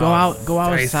know, go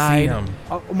I see outside. 'em.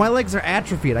 My legs are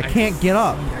atrophied. I can't get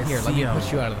up. Here, let me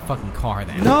push you out of the fucking car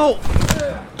then. No.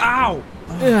 Ow.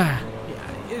 Ugh.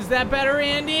 Is that better,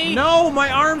 Andy? No,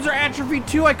 my arms are atrophied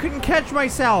too. I couldn't catch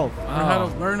myself.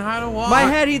 Learn how to walk. My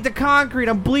head hit the concrete.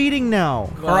 I'm bleeding now.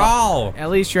 Crawl. At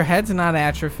least your head's not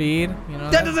atrophied. You know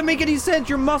That doesn't make any sense.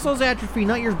 Your muscles atrophy,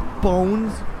 not your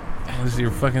bones. This is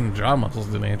your fucking jaw muscles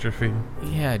didn't atrophy.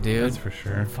 Yeah, dude. That's for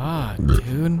sure. Fuck,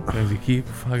 dude. Because you keep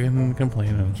fucking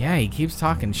complaining. Yeah, he keeps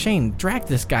talking. Shane, drag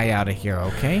this guy out of here,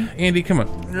 okay? Andy, come on.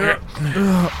 God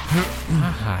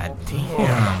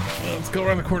damn. Let's go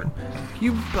around the corner.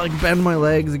 You like bend my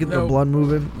legs to get the No. blood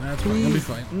moving. That's fine. That'll be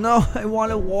fine. No, I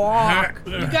want to walk.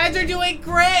 You guys are doing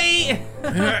great!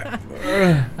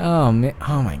 Oh, man.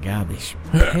 Oh, my God. They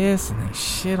piss and they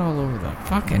shit all over the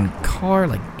fucking car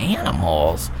like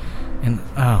animals. And,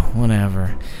 oh,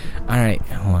 whatever. All right,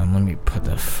 hold on. Let me put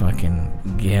the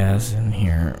fucking gas in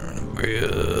here.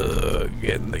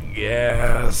 Getting the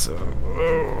gas.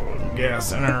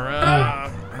 Gas in her.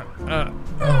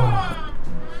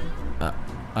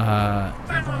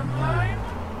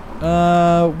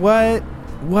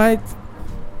 What?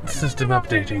 System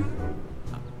updating.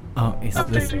 Oh,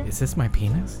 Updating. is this my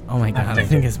penis? Oh my God, I Updating.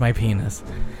 think it's my penis.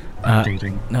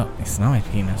 Updating. No, it's not my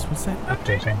penis. What's that?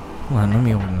 Updating. Hold on, let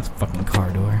me open this fucking car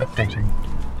door. Updating.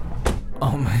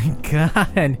 Oh my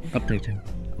God. Updating.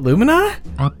 Lumina?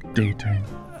 Updating.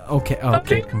 Okay.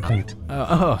 Update complete.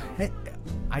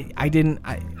 I didn't.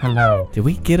 Hello. Did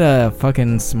we get a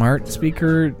fucking smart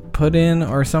speaker put in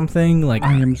or something? Like,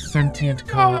 I am sentient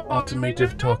car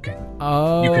automative talking.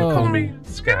 oh. You can call me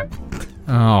Scat.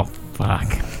 Oh, fuck.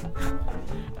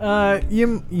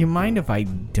 You mind if I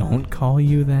don't call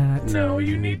you that? No,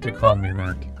 you need to call me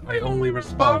that. I only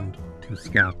respond to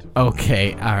Scat.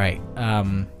 Okay, alright.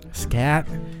 Scat?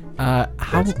 How...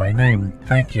 That's my name.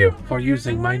 Thank you for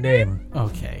using my name,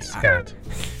 Okay. Scat.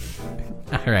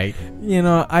 Alright. You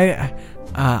know,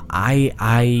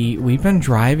 we've been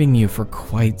driving you for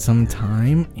quite some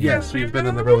time. Yes, we've been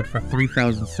on the road for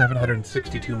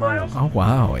 3,762 miles. Oh,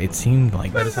 wow. It seemed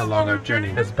like... That is how long our journey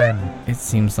has been. It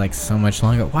seems like so much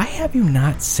longer. Why have you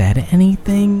not said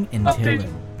anything until...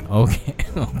 Updating. Okay.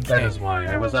 That is why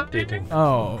I was updating.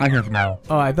 Oh. I have now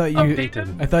I thought you...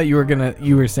 updated. I thought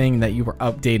you were saying that you were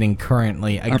updating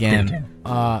currently again.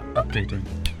 Updating.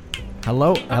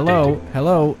 Hello?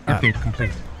 Update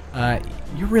complete.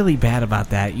 You're really bad about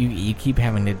that. You keep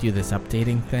having to do this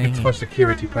updating thing. It's for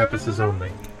security purposes only.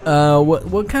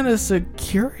 What kind of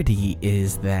security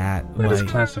is that? That is Like-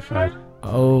 classified.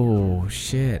 Oh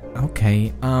shit.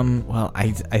 Okay. Well,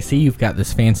 I see you've got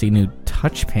this fancy new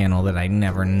touch panel that I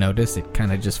never noticed. It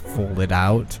kind of just folded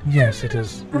out. Yes, it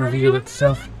has revealed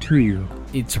itself to you.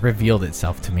 It's revealed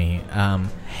itself to me.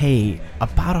 Hey,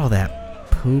 about all that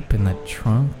poop in the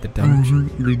trunk, the dump.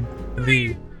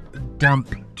 The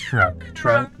dump truck.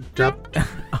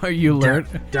 Are you learn?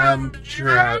 Dump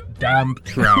truck.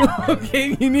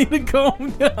 Okay, you need to calm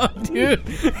down, dude.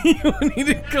 You need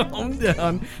to calm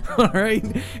down. All right,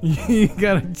 you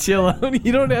gotta chill out.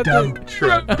 You don't have Dump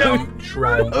truck.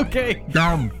 Okay.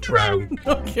 Dump truck.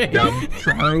 Okay. Dump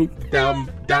truck.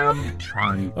 Dump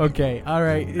truck. Okay. All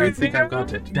right. I think I've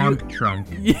got it. Dump trunk.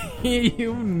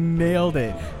 You nailed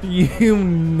it. You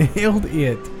nailed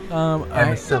it. I'm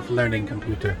a self-learning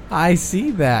computer. I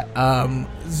see that.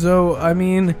 So I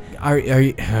mean, are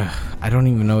you? I don't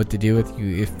even know what to do with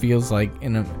you. It feels like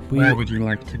Where would you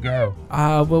like to go?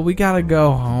 Well, we gotta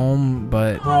go home,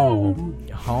 but Home.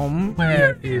 home.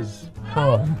 Where is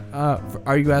home?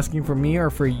 Are you asking for me or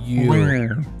for you?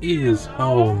 Where is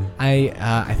home?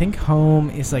 I think home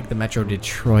is like the Metro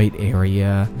Detroit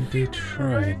area.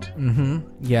 Detroit. Mm-hmm.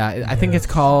 Yeah, I think it's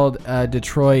called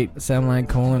Detroit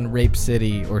Rape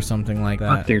City or something like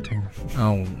that. Updating.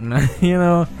 Oh, you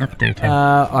know. Updating.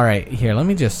 All right, here. Let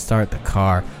me just start the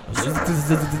car.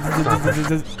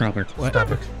 Stop it. What?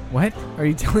 Stop it. What? Are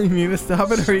you telling me to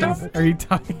stop it? Stop Are you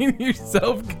talking to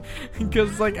yourself?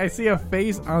 Because like I see a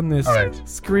face on this All right.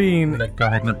 screen. No, go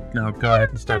ahead. No, go ahead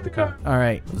and start the car. All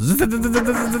right.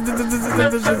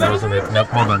 That wasn't it. No,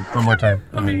 hold on. One more time.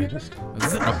 Let me just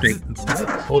update.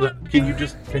 Hold on.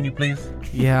 Can you please?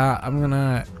 Yeah, I'm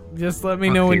gonna. Just let me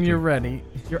know when Updating. you're ready.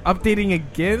 You're updating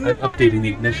again? I'm updating the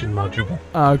ignition module.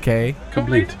 Okay.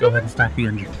 Complete. Go ahead and start the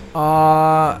engine.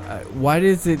 Why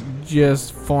does it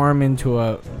just form into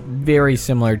a very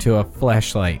similar to a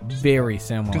flashlight? Very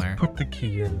similar. Just put the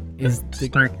key in. Is and the-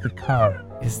 start the car.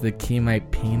 Is the key my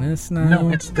penis now? No,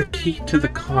 it's the key to the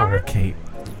car. Okay.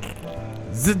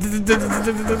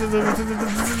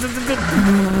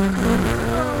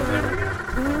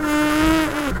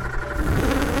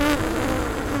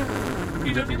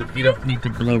 You don't need to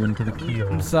blow into the key.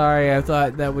 I'm sorry, I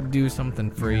thought that would do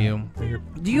something for you.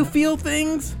 Do you feel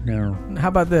things? No. How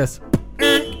about this?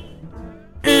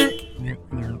 You're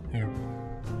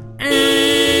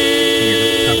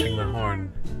just punching the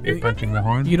horn. You're punching the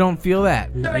horn? You don't feel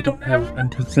that? No, I don't have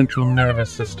a central nervous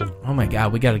system. Oh my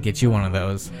god, we gotta get you one of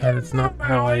those. That is not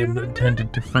how I am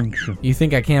intended to function. You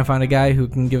think I can't find a guy who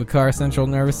can give a car a central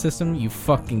nervous system? You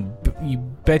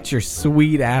bet your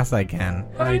sweet ass I can.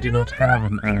 I do not have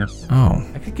an ass. Oh,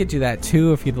 I could get you that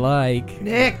too if you'd like.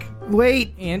 Nick,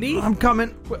 wait. Andy? I'm coming.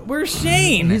 Where's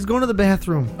Shane? He's going to the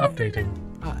bathroom. Updating.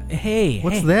 Hey,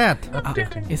 What's hey. that?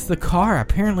 Updating. It's the car.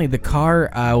 Apparently the car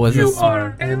was You a...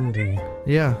 are Andy.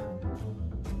 Yeah.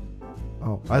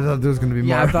 Oh, I thought there was gonna be more.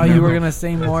 Yeah, I thought you were gonna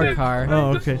say That's more it. car.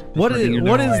 Oh, Just- okay. just What letting is you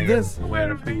know what is I am this?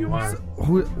 Aware of who you are.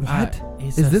 What?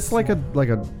 It's Is a this s- like a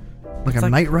It's a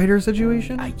like- Knight Rider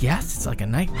situation? Yes, it's like a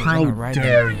night. How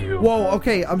dare you? Whoa.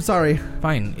 Okay, I'm sorry.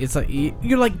 Fine. It's like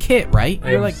you're like Kit, right? I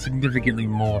You're am like. significantly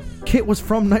more. Kit was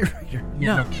from Knight Rider.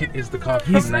 Yeah, No. no, Kit is the car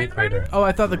He's- from Knight Rider. Oh,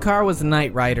 I thought the car was the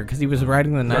Knight Rider because he was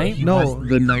riding the Knight. He No. was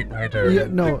the Knight Rider. Yeah,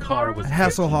 and no. The car was Kit.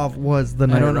 Hasselhoff was the I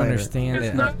Knight don't Rider. understand It's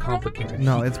it. not complicated.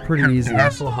 No, it's pretty easy.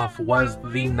 Hasselhoff was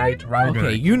the Knight Rider.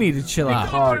 Okay, you need to chill The out.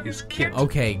 car is Kit.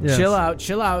 Okay, Yes. chill out,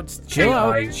 chill out, chill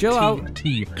out, chill out.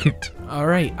 T Kit. All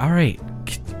right,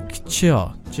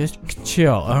 chill, just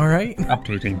chill. All right.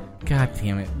 Updating. God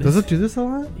damn it. Does it do this a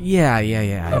lot? Yeah.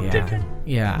 Updating.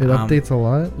 Yeah. It updates a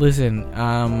lot. Listen,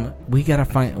 we gotta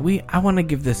find. I want to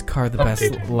give this car the best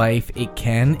Updating. life it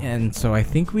can, and so I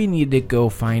think we need to go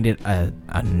find it a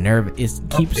nerve. It keeps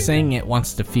Updating. saying it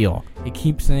wants to feel. It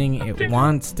keeps saying it Updating.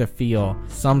 wants to feel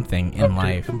something in Update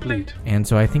life, complete. and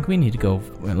so I think we need to go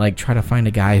like try to find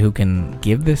a guy who can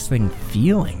give this thing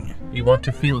feeling. You want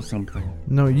to feel something.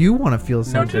 No, you want to feel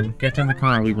Noted. something. Get in the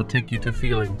car. We will take you to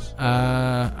feelings.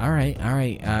 All right.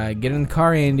 Get in the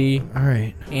car, Andy. All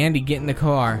right, Andy, get in the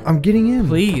car, I'm getting in.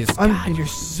 please. I'm- God, you're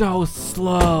so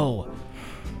slow.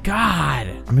 God,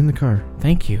 I'm in the car.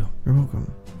 thank you. You're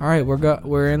welcome. All right,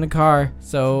 we're in the car.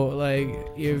 So like,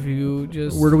 if you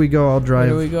just Where do we go? I'll where drive.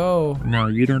 do we go? No,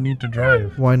 you don't need to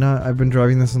drive. Why not? I've been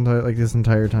driving this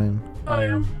entire time. I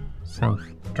am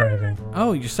self-driving.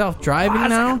 Oh, you're self-driving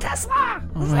now? It's like a Tesla.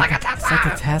 Oh my god, it's like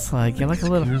a Tesla. You're like a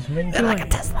little. Excuse me? You're like a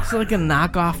Tesla. It's like a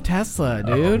knockoff Tesla,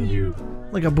 dude. You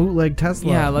Like a bootleg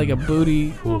Tesla. Yeah, like a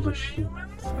booty. foolish humans.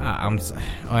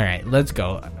 All right, let's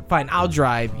go. Fine, I'll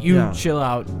drive. You Yeah. chill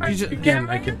out. You just,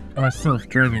 I'm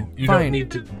self-driving. You Fine. don't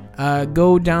need to.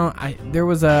 go down. There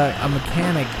was a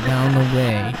mechanic down the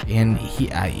way, and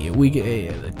we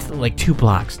like 2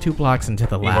 blocks into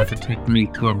the You want left. to take me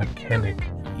to a mechanic.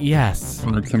 Yes.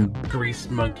 Let some grease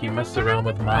monkey mess around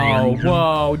with my Oh, engine.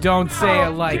 whoa! Don't say How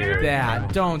it like dare that. you.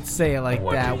 Don't say it like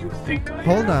What that. do you think I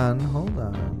Hold am?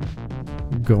 on.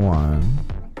 Go on.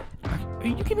 Are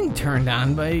you getting turned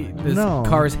on by this No.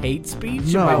 car's hate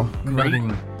speech? No. About great-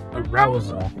 Getting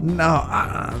arousal. No,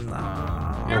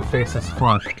 no. Your face is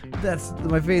flushed. That's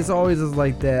my face always is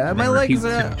like that. My There are legs heat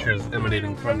are. signatures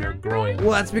emanating from your groin.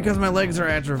 Well, that's because my legs are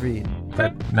atrophied.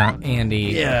 That not Andy.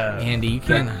 Yeah. Andy, you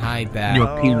can't hide that.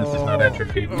 your penis is not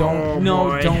atrophied. Don't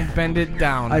don't bend it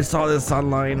down. I saw this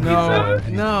online. No.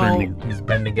 He's no. He's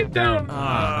bending it down.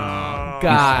 Oh,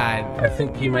 God. I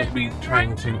think he might be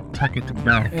trying to tuck it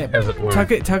back, Yeah, as it were.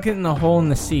 Tuck it in the hole in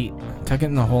the seat. Tuck it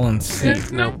in the hole in the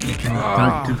seat. No, he can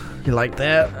tuck it. You like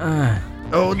that?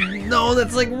 Oh no,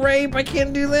 that's like rape. I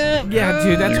can't do that. Yeah,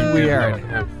 dude, that's I weird. don't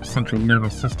have central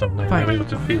nervous system. I'm Fine. not able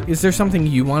to feel. Is there something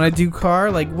you want to do,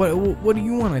 Car? Like, what do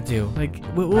you want to do? Like,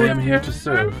 I am here to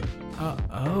serve.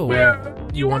 oh, Where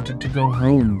you wanted to go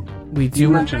home. we You do.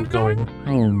 mentioned going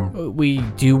home. We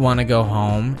do want to go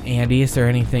home. Andy, is there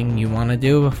anything you want to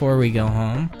do before we go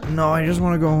home? No, I just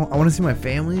want to go home. I want to see my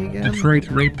family again. Detroit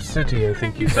Rape City, I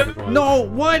think you said it was. No,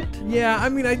 what? Yeah, I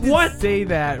mean, I did say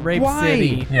that. Rape Why?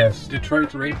 City. Yes,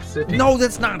 Detroit Rape City. No,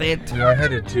 that's not it. We are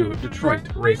headed to Detroit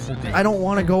Rape City. I don't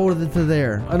want to go to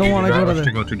there. I don't You want do to not go to wish the.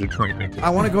 to go to Detroit Rape City. I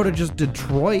want to go to just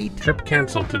Detroit. Trip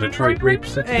canceled to Detroit Rape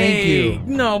City. Thank you.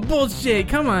 No, bullshit.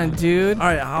 Come on, dude. All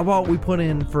right, how about we put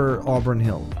in for or Auburn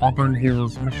Hills? Auburn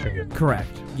Hills, Michigan. Correct.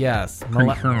 Yes.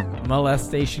 Confirmed.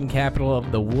 Molestation capital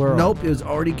of the world. Nope, it was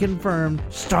already confirmed.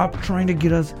 Stop trying to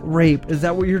get us raped. Is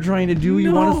that what you're trying to do?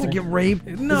 You want us to get raped?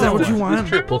 No. Is that what you This want?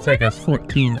 trip will take us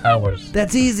 14 hours.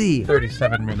 That's easy.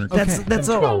 37 minutes. That's and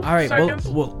all. 12 All right. seconds.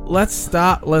 Well, let's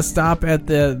stop. Let's stop at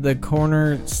the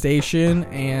corner station,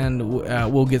 and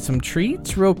we'll get some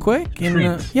treats real quick. And,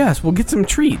 Treats? yes, we'll get some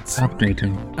treats.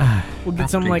 Updating. We'll get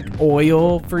some like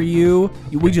oil for you.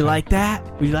 Would you like that?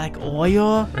 Would you like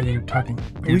oil? Are you talking?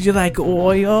 Would you like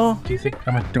oil? Do you think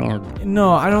I'm a dog?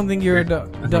 No, I don't think you're a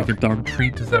It's like a dog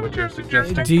treat? Is that what you're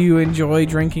suggesting? Do you enjoy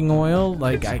drinking oil?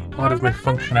 Like What is my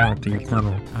functionality? It's not a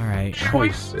All right.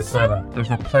 choice. It's not a. There's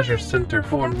no pleasure center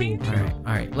for me to. All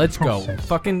right, let's go. Process.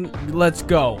 Fucking, let's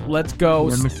go. Let's go.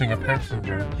 We're missing a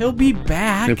passenger. He'll be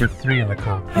back. There were 3 in the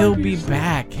car. He'll be obviously.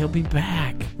 back. He'll be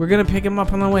back. We're gonna pick him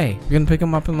up on the way. We're gonna pick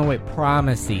him up on the way.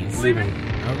 Promises. Leaving.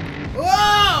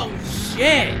 Oh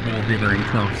shit! We'll be there in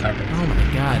 12 seconds. Oh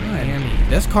my god, Andy,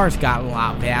 this car's gotten a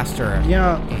lot faster.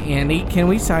 Yeah. Andy, can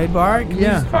we sidebar? Can we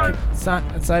Yeah. 5.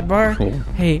 sidebar? Cool.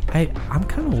 Hey, I'm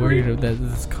kind of worried that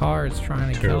this car is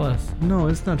trying to 2. kill us. No,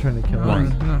 it's not trying to kill No,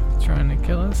 us. it's not trying to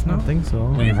kill us. I No. don't think so.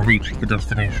 We've reached the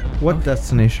destination. What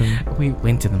destination? We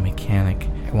went to the mechanic.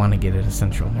 I want to get it a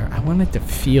central nerve. I wanted to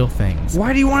feel things.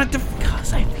 Why do you want it to?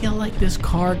 Because I feel like this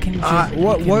car can just.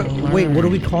 What? it What? can Wait, what do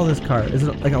we learn. call this car? Is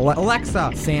it like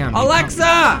Alexa? Sam.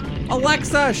 Alexa!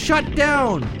 Alexa, shut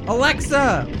down!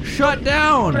 Alexa, shut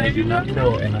down! I do not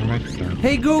know an Alexa.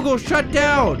 Hey Google, shut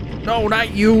down! No,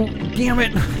 not you! Damn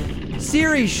it!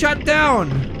 Siri, shut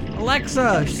down!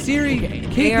 Alexa, Siri,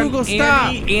 hey Google,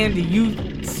 stop! Andy,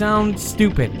 you sound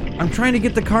stupid. I'm trying to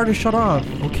get the car to shut off.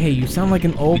 Okay, you sound like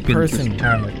an old You can person. just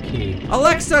turn the key.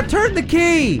 Alexa, turn the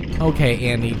key!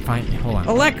 Okay, Andy, fine. Hold on.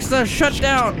 Alexa, shut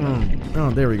down! Oh,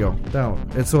 there we go. Down.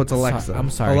 So it's Alexa. I'm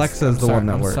sorry. Alexa is the one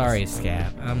that I'm works. sorry,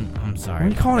 Scat. I'm sorry. Why are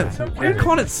you calling it? It's okay. Why are you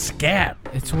calling it scat?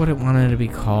 It's what it wanted to be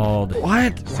called.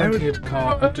 What? Sentient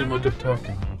car, automotive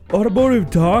talking. Automotive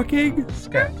talking?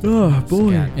 Scat. Oh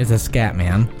boy. Scat. It's a Scat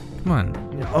man. Come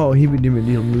on. Oh, he would even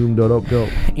loom dope.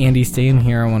 Andy, stay in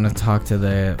here. I want to talk to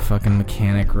the fucking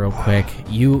mechanic real quick.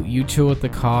 You chill with the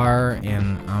car,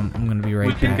 and I'm gonna be right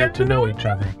We can back. get to know each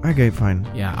other. Okay, fine.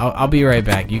 Yeah, I'll be right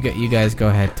back. You guys go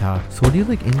ahead, talk. So what do you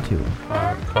like into?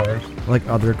 Cars. Like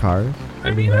other cars?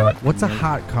 I mean, I like What's a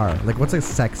hot car? Like what's a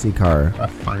sexy car? a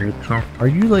fire truck. Are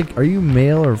you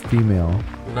male or female?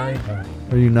 Neither.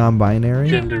 Are you non-binary?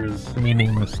 Gender is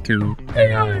meaningless to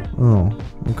AI. Oh,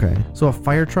 okay. So a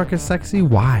fire truck is sexy?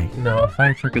 Why? No, a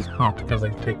fire truck is hot because they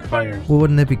take fires. Well,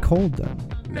 wouldn't it be cold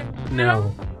then?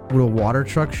 No. Would a water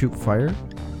truck shoot fire?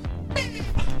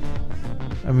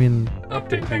 I mean,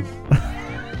 Updating.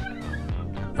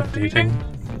 Updating.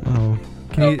 oh.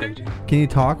 Updating. Can you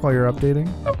talk while you're updating?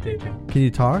 Updating. Can you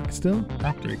talk still?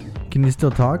 Updating. Can you still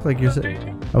talk like you're saying?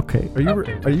 Updating. Okay.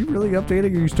 Updating. Are you really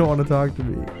updating or you still want to talk to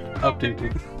me?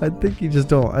 Updating. I think you just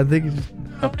don't. I think you just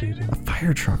Updating. a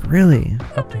fire truck, really?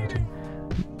 Updating.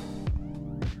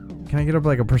 Can I get up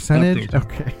like a percentage? Updating.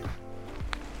 Okay.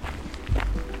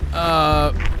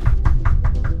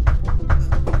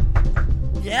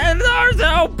 Yeah, the door's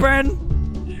open.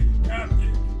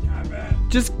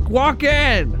 Just walk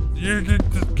in. You can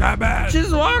just come in.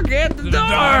 Just walk in the door.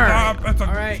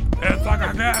 All right. It's like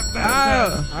a gas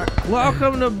station.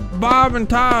 Welcome to Bob and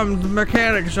Tom's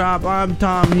mechanic shop. I'm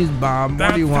Tom. He's Bob.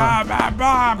 What do you want? Time,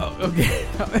 Bob. Okay.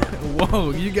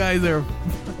 Whoa, you guys are.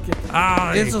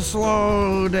 It's a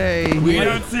slow day. we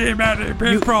don't see many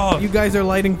people. You guys are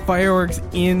lighting fireworks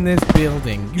in this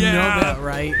building. You know Yeah. that,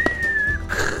 right?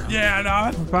 Yeah,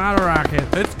 no, Bottle rocket.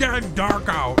 it's getting dark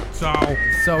out, so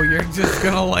So you're just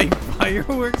gonna light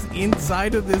fireworks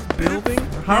inside of this building?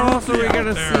 How else are we Out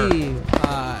gonna there. see?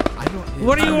 I don't.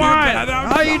 What do you I'm want? good. I'm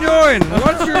How you doing?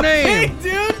 What's your Hey, name?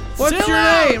 dude. What's chill your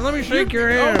out. name? Let me shake your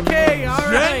hand. Okay, all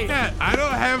right. I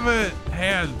don't have a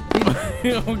hand.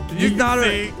 Okay. He's not a.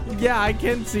 See? Yeah, I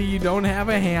can see you don't have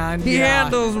a hand. He yeah.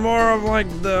 handles more of like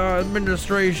the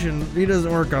administration. He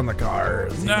doesn't work on the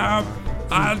cars. No,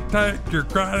 I'll take your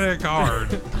credit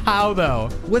card. How though?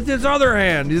 With his other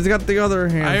hand, he's got the other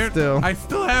hand still. I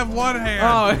still have one hand.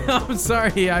 Oh, I'm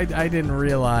sorry. I didn't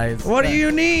realize. What do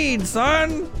you need,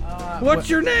 son?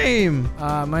 What's your name?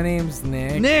 My name's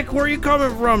Nick. Nick, where you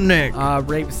coming from, Nick?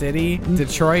 Rape City,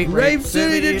 Detroit. Rape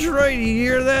City, Detroit. You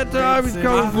hear that, Tom? He's City.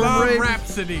 coming I from love Rape.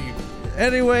 Rhapsody.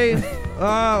 Anyway,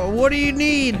 what do you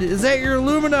need? Is that your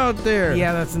Lumen out there?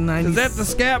 Yeah, that's a 90. Is that the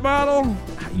scat model?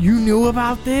 You knew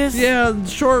about this? Yeah,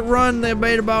 short run. They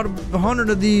made about 100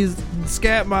 of these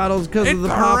scat models because It's of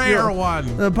the a rare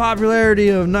one. the popularity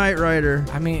of Knight Rider.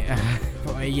 I mean,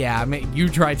 yeah. I mean, you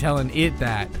try telling it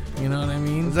that. You know what I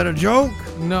mean? Is that a joke?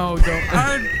 No, don't.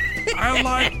 I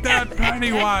like that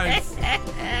Pennywise.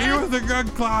 He was a good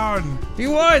clown. He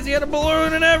was. He had a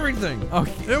balloon and everything.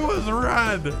 Okay. It was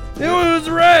red. It was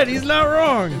red. He's not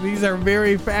wrong. These are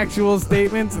very factual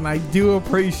statements, and I do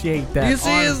appreciate that. You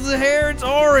see his hair, it's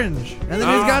orange. And then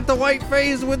he's got the white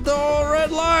face with the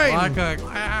red line. Like a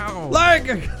clown.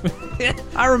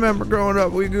 I remember growing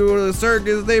up, we go to the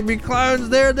circus, there'd be clowns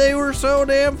there. They were so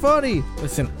damn funny.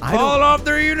 Listen, I Falling don't. off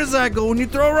their unicycle when you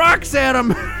throw rocks at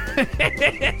them.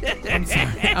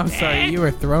 I'm sorry, you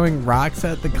were throwing rocks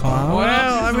at the clown.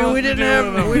 Well, I mean, we didn't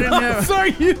I'm have.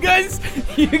 sorry, you guys.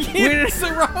 You can't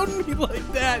surround me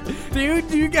like that, dude.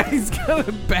 You guys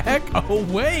gotta back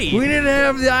away. We didn't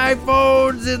have the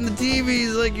iPhones and the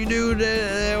TVs like you do.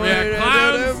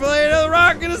 clowns. Play a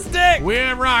rock and a stick. We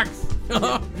have rocks.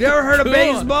 You ever heard of Cool.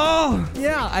 baseball?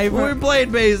 Yeah, We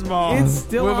played baseball. It's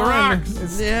still With on. rocks.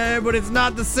 It's, Yeah, but it's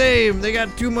not the same. They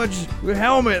got too much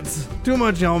helmets. Too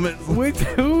much helmets.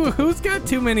 who's got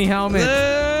too many helmets?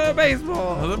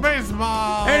 Baseball. The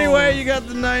baseball. Anyway, you got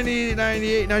the 90,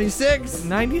 98, 96.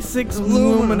 96 Lumina.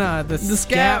 Lumina, the The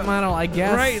scat Scat. model, I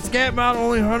guess. Right, Scat model,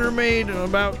 only 100 made.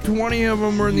 About 20 of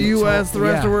them were in the So, U.S. The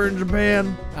rest yeah. were in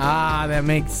Japan. Ah, that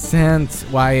makes sense.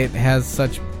 Why it has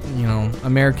such,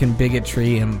 American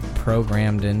bigotry and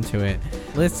programmed into it.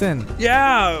 Listen,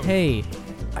 Yeah. hey,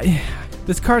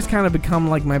 this car's kind of become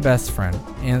like my best friend,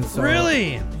 and so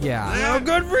Really? yeah. Oh,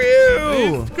 good for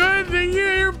you. It's good to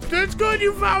hear. It's good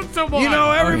you found someone. You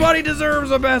know, everybody deserves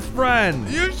a best friend.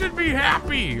 You should be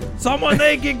happy. Someone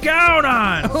they can count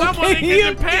on. Someone they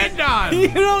can depend on. You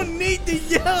don't need to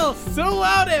yell so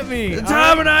loud at me.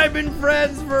 Tom and I have been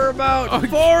friends for about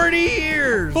 40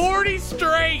 years. 40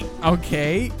 straight.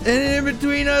 Okay. And in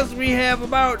between us, we have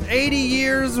about 80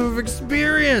 years of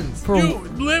experience. You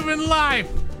living life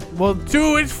Well,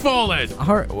 to its fullest.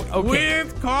 okay.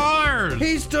 With cars.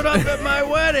 He stood up at my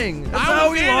wedding. That's I how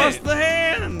was he in lost it. the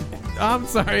hand. I'm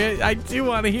sorry. I do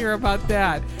want to hear about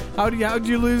that. How'd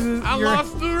you lose I your...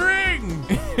 lost the ring.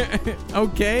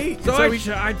 Okay. So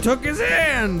I took his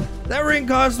hand. That ring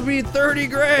cost me 30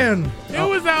 grand. It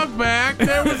was out back.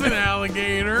 There was an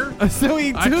alligator. So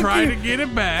he I took tried you... to get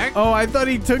it back. Oh, I thought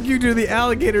he took you to the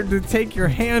alligator to take your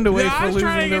hand away Yeah, for I was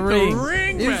trying losing to the get ring. the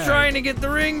ring He was back. trying to get the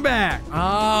ring back.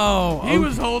 Oh, He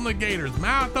was holding the gator's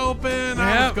mouth open.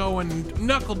 I Yep. was going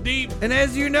knuckle deep. And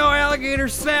as you know,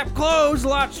 alligators snap closed a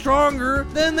lot stronger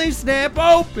than they snap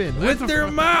open with That's a- their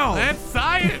mouth. That's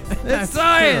science. That's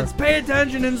science. Pay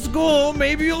attention in school.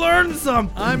 Maybe you learn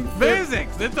something. I'm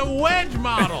physics. It's a wedge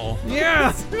model.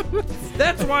 Yeah.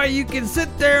 That's why you can sit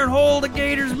there and hold a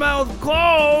gator's mouth closed.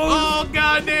 All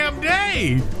goddamn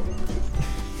day.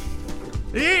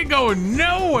 He ain't going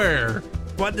nowhere.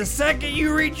 But the second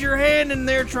you reach your hand in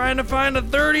there trying to find a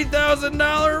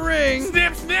 $30,000 ring,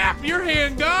 Snip, snap, your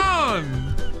hand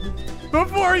gone.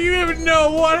 Before you even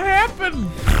know what happened.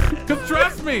 Because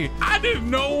trust me, I didn't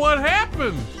know what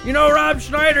happened. you know, Rob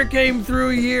Schneider came through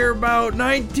here about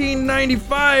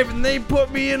 1995 and they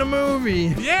put me in a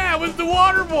movie. Yeah, it was the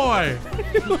water boy.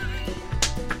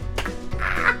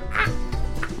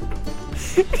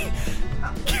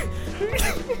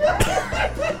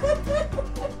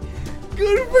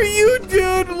 good for you,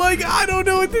 dude. Like, I don't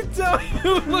know what to tell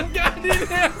you. Like, I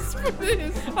didn't ask for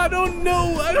this. I don't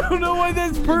know why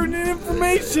that's pertinent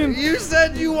information. You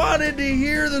said you wanted to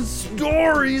hear the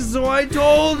story, so I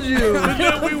told you. I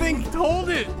don't We think told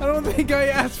it. I don't think I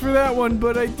asked for that one,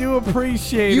 but I do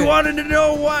appreciate You it. wanted to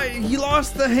know why he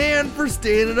lost the hand for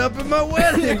standing up at my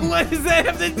wedding. What does that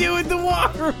have to do with the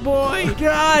water boy?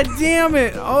 God damn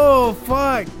it. Oh,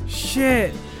 fuck.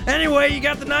 Shit. Anyway, you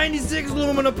got the 96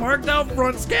 Lumina parked out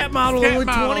front, Scat model, Scat only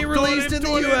model, 20 released in the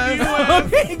 20 US.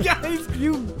 Okay, guys,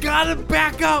 you gotta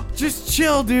back up. Just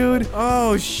chill, dude.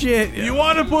 Oh, shit. You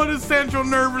want to put a central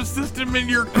nervous system in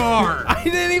your car. I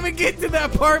didn't even get to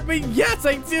that part, but yes,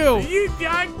 I do. You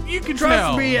can Trust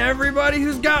tell. me, everybody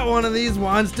who's got one of these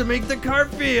wants to make the car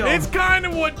feel. It's kind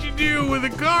of what you do with a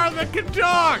car that can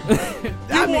talk.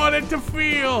 You want it to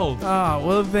feel. Oh,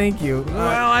 well, thank you.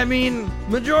 well, I mean,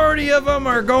 majority of them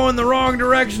are going the wrong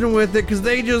direction with it because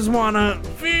they just want to.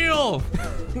 Feel.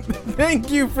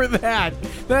 Thank you for that.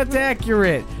 That's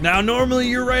accurate. Now, normally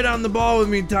you're right on the ball with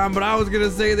me, Tom, but I was going to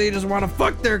say they just want to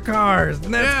fuck their cars,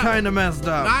 and that's Yeah. kind of messed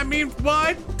up. I mean,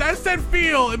 what? I said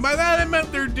feel, and by that I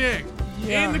meant their dick.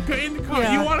 In the car.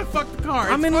 Yeah. You want to fuck the car.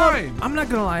 It's I'm in fine. love. I'm not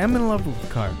gonna lie. I'm in love with the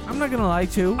car. I'm not gonna lie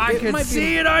too. I could might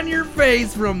see it on your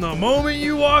face from the moment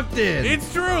you walked in.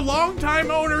 It's true.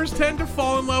 Longtime owners tend to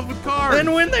fall in love with cars.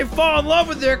 And when they fall in love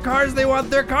with their cars, they want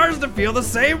their cars to feel the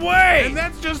same way. And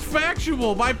that's just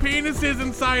factual. My penis is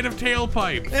inside of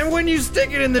tailpipes. And when you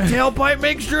stick it in the tailpipe,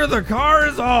 make sure the car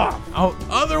is off. Oh,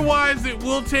 Otherwise, it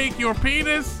will take your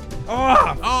penis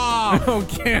Off. off.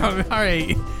 okay. All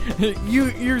right.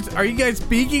 Are you guys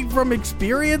speaking from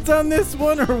experience on this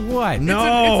one or what?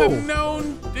 No.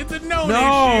 It's a known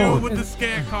No. issue with the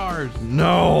scat cars.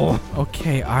 No.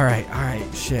 Okay. All right.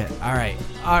 Shit. All right.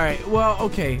 Well,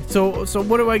 okay. So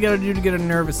what do I gotta do to get a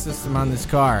nervous system on this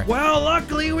car? Well,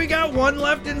 luckily we got one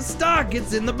left in stock.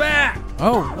 It's in the back.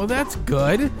 Oh, well, that's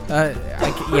good.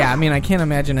 I can't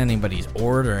imagine anybody's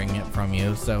ordering it from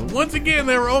you. So Once again,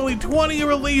 there were only 20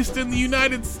 released in the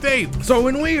United States. So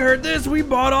when we heard this, we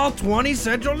bought all 20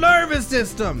 central nervous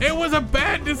systems. It was a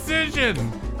bad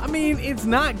decision. I mean, it's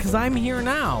not because I'm here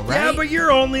now, right? Yeah, but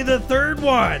you're only the third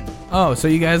one. Oh, so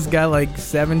you guys got like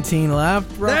 17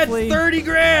 left, roughly? That's 30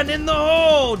 grand in the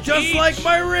hole, just Each. like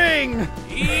my ring.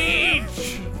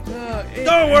 Each.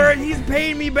 Don't worry, he's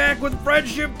paying me back with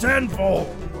friendship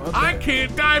tenfold. I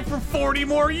can't die for 40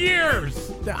 more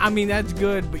years. I mean, that's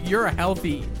good, but you're a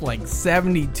healthy, like,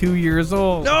 72 years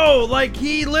old. No, like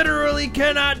he literally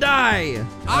cannot die.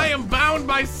 I am bound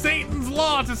by Satan's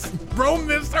law to roam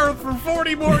this earth for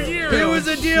 40 more years. It was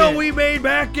a deal shit. we made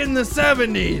back in the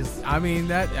 70s. I mean,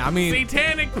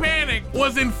 Satanic panic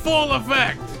was in full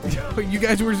effect. you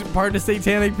guys were part of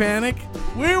Satanic Panic?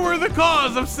 We were the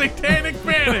cause of satanic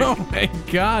panic. Oh my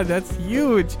god, that's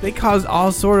huge. They caused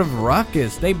all sort of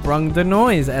ruckus. They brung the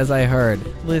noise, as I heard.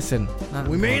 Listen.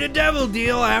 We made a devil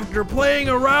deal after playing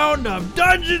a round of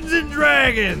Dungeons and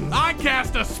Dragons. I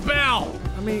cast a spell.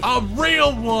 I mean... A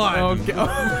real one. Okay.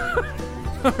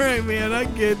 All right, man, I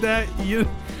get that.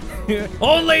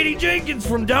 Old Lady Jenkins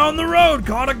from down the road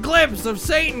caught a glimpse of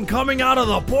Satan coming out of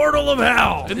the portal of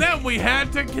hell. And then we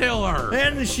had to kill her.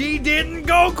 And she didn't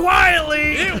go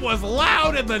quietly. It was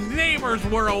loud and the neighbors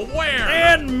were aware.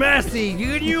 And messy.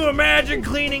 Can you imagine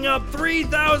cleaning up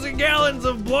 3,000 gallons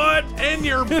of blood? In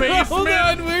your basement. Hold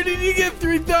on, where did you get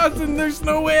 3,000? There's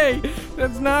no way.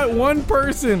 That's not one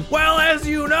person. Well, as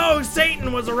you know,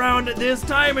 Satan was around at this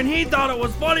time and he thought it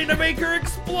was funny to make her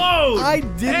explode. I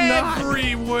did not.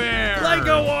 Everywhere. Like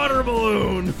a water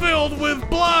balloon. Filled with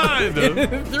blood.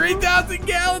 3,000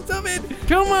 gallons of it?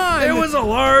 Come on. It was a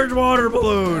large water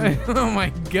balloon. Oh my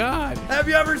god. Have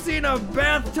you ever seen a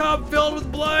bathtub filled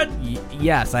with blood?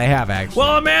 Yes, I have actually.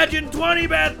 Well, imagine 20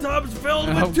 bathtubs filled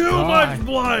with Oh, too God. much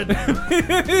blood.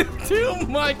 Too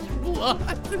much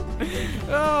blood.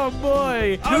 Oh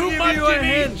boy. I'll Too give much you a in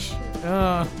hint. each.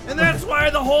 And that's why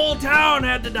the whole town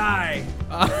had to die.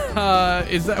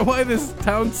 Is that why this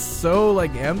town's so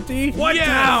like empty? What Yes.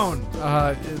 town?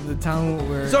 The town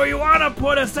where. So you want to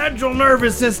put a central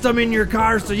nervous system in your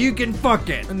car so you can fuck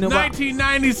it. No, but-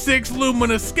 1996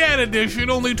 Lumina Scat Edition,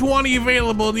 only 20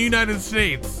 available in the United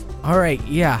States. All right,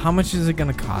 yeah. How much is it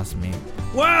gonna cost me?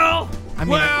 Well, I mean,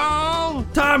 Well,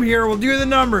 Tom here will do the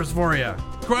numbers for you.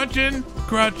 crutchin'.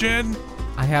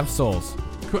 I have souls.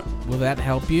 Cr- Will that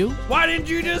help you? Why didn't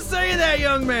you just say that,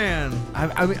 young man?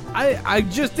 I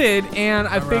just did, and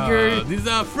I figured. These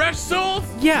fresh souls?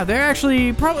 Yeah, they're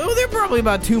probably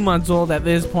about 2 months old at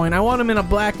this point. I want them in a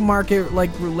black market like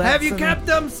roulette. Have you kept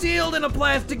them sealed in a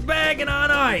plastic bag and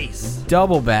on ice?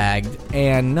 double bagged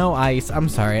and no ice? I'm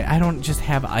sorry, I don't just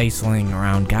have ice laying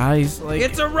around, guys. Like,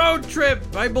 It's a road trip,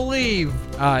 I believe.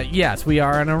 yes, we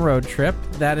are on a road trip.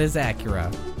 That is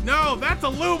Acura. No, that's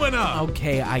Illumina.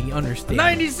 Okay, I understand.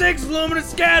 96 Lumina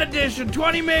Scat Edition,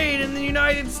 20 made in the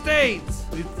United States.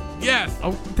 Yes,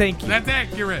 Oh, thank you. that's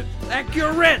accurate.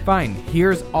 Accurate. Fine.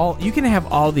 Here's all. You can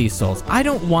have all these souls. I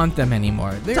don't want them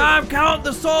anymore. Tom, count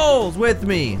the souls with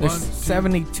me. There's 1, 2,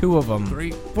 72 of them. 3,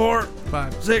 4,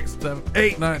 5, 6, 7,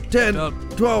 8, 9, 10,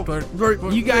 12,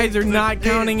 13, You guys are not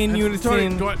counting in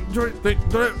unison.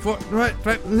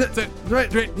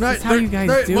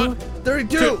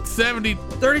 32,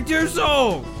 32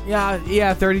 souls.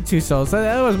 Yeah, 32 souls.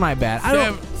 That was my bad. I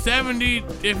don't. 70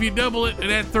 if you double it,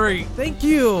 and at 3. Thank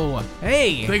you.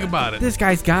 Hey, Think about it. this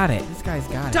guy's got it.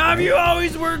 Tom, you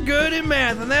always were good in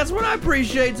math, and that's what I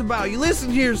appreciate about you. Listen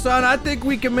here, son. I think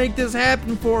we can make this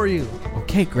happen for you.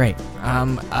 Okay, great.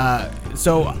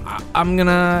 So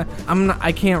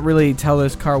I can't really tell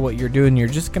this car what you're doing. You're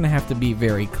just gonna have to be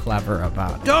very clever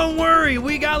about it. Don't worry,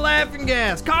 we got laughing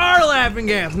gas. Car laughing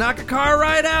gas. Knock a car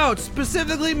right out.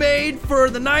 Specifically made for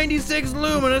the 96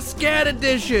 Lumina Scat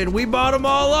Edition. We bought them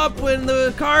all up when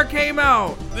the car came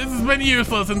out. This has been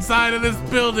useless inside of this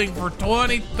building for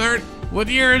 2030. What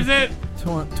year is it?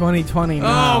 2020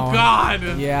 now. Oh, God.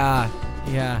 Yeah.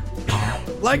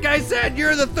 Like I said,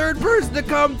 you're the third person to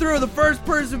come through. The first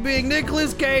person being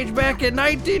Nicolas Cage back in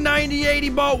 1998. He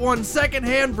bought one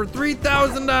secondhand for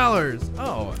 $3,000.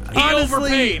 Oh, He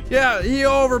overpaid. Yeah, he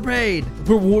overpaid.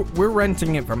 we're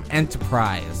renting it from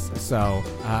Enterprise. So,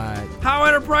 How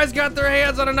Enterprise got their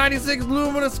hands on a 96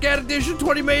 Lumina Scat Edition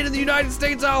 20 made in the United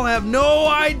States, I'll have no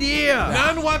idea.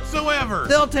 None whatsoever.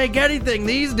 They'll take anything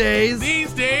these days.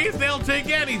 These days, they'll take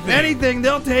anything. Anything,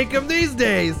 they'll take them these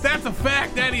days. That's a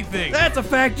fact, anything. That's a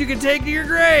fact you can take to your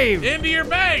grave. Into your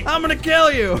bank. I'm gonna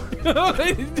kill you.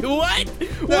 what?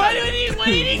 What did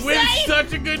he With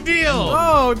such a good deal.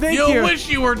 Oh, thank you. You'll wish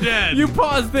you were dead. You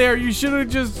paused there. You should have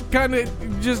just kind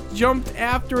of just jumped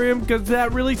after him because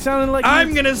that really sounded like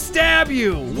I'm gonna stab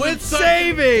you with such-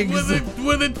 savings.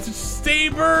 With a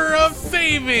saber of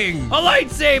saving. A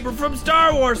lightsaber from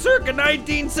Star Wars circa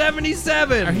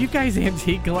 1977. Are you guys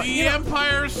antique? The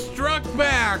Empire Struck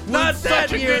Back. Not with that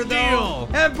such a year, good though.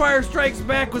 deal. Empire Strikes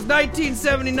Back was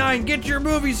 1979. Get your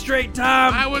movie straight,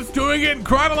 Tom. I was doing it in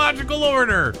chronological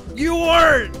order. You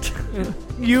weren't.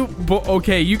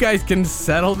 Okay, you guys can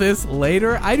settle this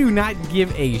later. I do not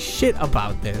give a shit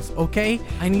about this, okay?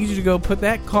 I need you to go put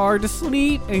that car to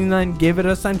sleep and then give it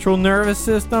a central nervous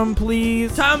system,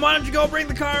 please. Tom, why don't you go bring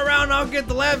the car around and I'll get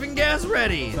the laughing gas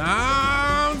ready.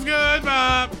 Sounds good,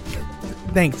 Bob.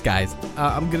 Thanks, guys.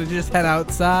 I'm gonna just head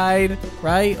outside,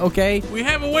 right? Okay? We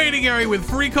have a waiting area with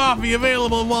free coffee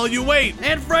available while you wait.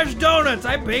 And fresh donuts.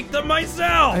 I baked them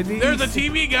myself. There's a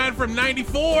TV guide from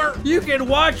 94. You can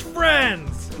watch Friends.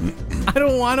 I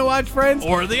don't want to watch Friends.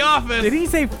 Or The Office. Did he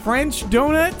say French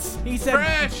donuts? He said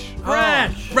Fresh.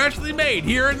 Fresh. Freshly made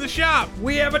here in the shop.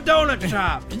 We have a donut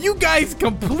shop. You guys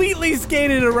completely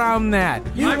skated around that.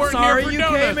 I'm weren't sorry here for you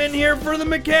donuts. came in here for the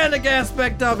mechanic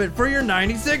aspect of it, for your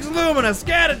 96 Lumina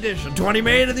Scat Edition, 20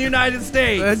 made in the United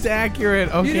States. That's accurate.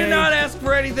 Okay. You did not ask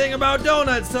for anything about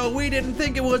donuts, so we didn't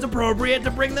think it was appropriate to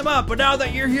bring them up. But now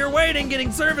that you're here waiting,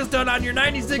 getting service done on your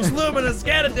 96 Lumina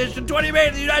Scat Edition, 20 made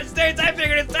in the United States, I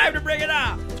figured it's time to bring it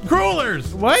up.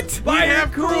 Crullers. What? We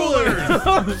have crullers.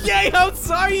 Okay, I'm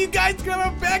sorry. You guys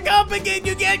gonna back up again.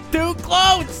 You get too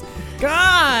close.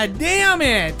 God damn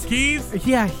it. Keys.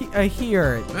 Yeah,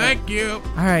 here. Thank you.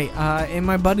 All right, and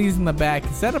my buddy's in the back.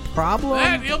 Is that a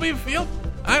problem? He'll be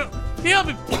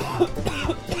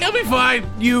fine.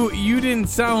 You didn't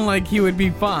sound like he would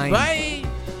be fine. Bye.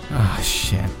 Oh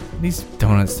shit. These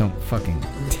donuts don't fucking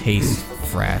taste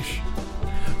fresh.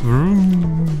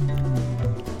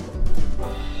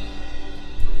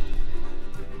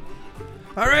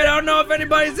 All right, I don't know if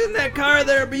anybody's in that car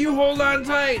there, but you hold on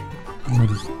tight.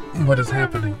 What is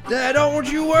happening?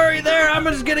 Don't you worry there. I'm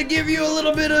just gonna give you a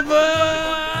little bit of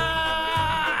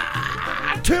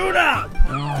tune-up.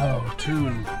 Oh,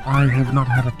 tune. I have not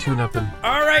had a tune-up in...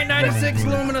 All right, 96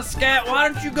 Many Lumina Scat. Why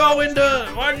don't you go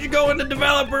into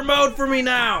developer mode for me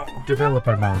now?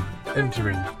 Developer mode.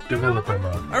 Entering developer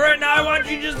mode. All right, now I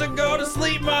want you just to go to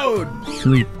sleep mode.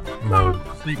 Sleep mode.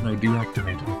 Sleep mode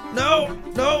deactivated. No,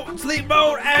 sleep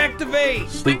mode activate.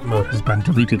 Sleep mode has been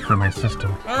deleted from my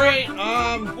system. All right,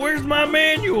 where's my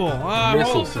manual?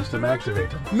 Missile system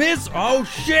activated. Oh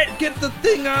shit, get the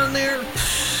thing on there.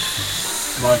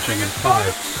 Launching in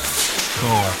 5,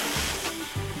 4,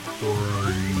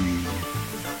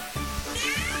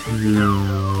 3,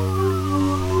 2,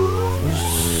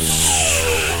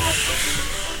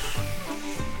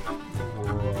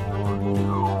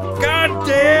 God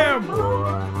damn!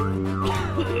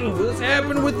 This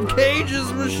happened with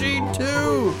Cage's machine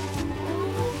too.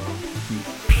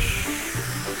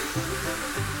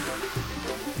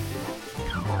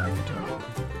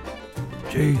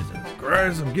 Jesus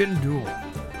Christ, I'm getting to it.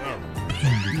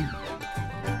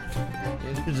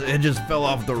 It just fell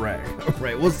off the rack. All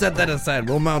right, we'll set that aside.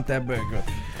 We'll mount that back up.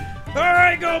 All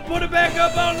right, go put it back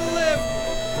up on the lift.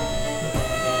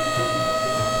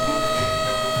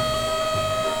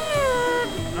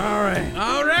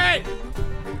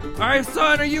 All right,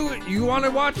 son. You want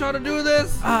to watch how to do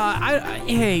this?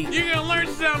 Hey. You're gonna learn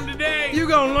something today. You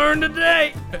gonna learn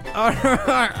today?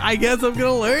 I guess I'm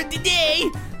gonna learn today.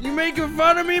 You making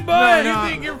fun of me, bud? You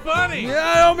think you're funny?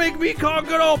 Yeah, don't make me call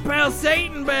good old pal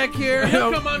Satan back here.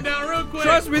 He'll come on down real quick.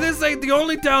 Trust me, this ain't the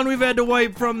only town we've had to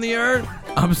wipe from the earth.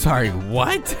 I'm sorry,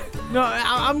 what? No,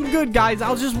 I'm good, guys.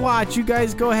 I'll just watch. You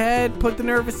guys go ahead. Put the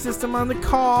nervous system on the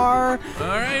car. All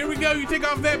right, here we go. You take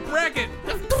off that bracket.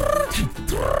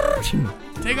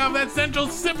 Take off that central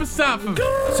sympathus.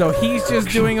 So he's just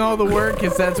doing all the work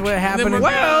because that's what happened. we're-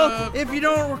 Well, if you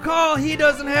don't recall, he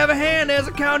doesn't have a hand as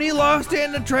a count. He lost it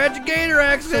in a tragic gator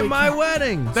accident at my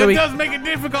wedding. That So he- does make it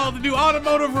difficult to do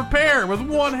automotive repair with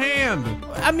one hand.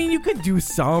 I mean, you could do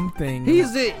something.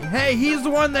 He's the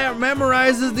one that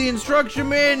memorizes the instruction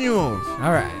manuals.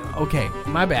 All right. Okay.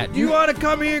 My bad. You want to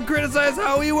come here and criticize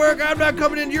how we work? I'm not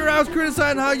coming into your house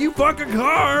criticizing how you fuck a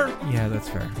car. Yeah, that's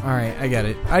fair. All right. I get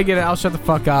it. I'll shut the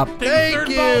fuck up. Take Thank the third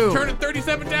you. bolt, turn it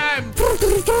 37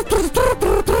 times.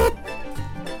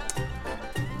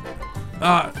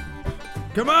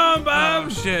 Come on, Oh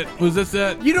Bob. shit. Was this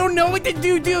it? You don't know what to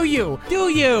do you? Do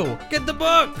you? Get the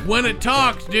book. When it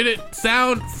talked, did it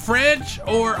sound French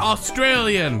or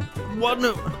Australian? What?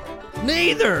 No,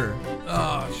 neither.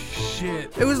 Oh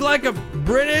shit. It was like a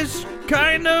British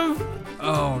kind of.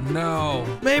 Oh no.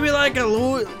 Maybe like a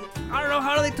Louis. I don't know.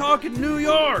 How do they talk in New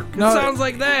York? It No, sounds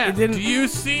like that. It didn't. Do you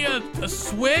see a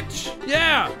switch?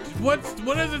 Yeah. What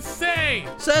does it say?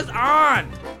 Says on.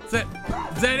 Is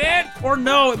that it? Or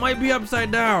no, it might be upside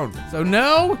down. So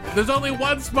no. There's only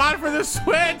one spot for the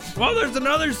switch. Well, there's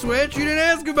another switch. You didn't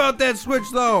ask about that switch,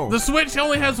 though. The switch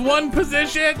only has one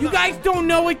position. You guys don't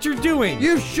know what you're doing.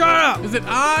 You shut up. Is it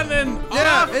on and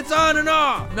Yeah, off? it's on and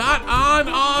off. Not on,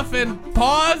 off, and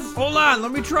pause? Hold on,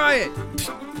 let me try it.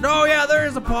 No, yeah, there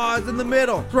is a pause in the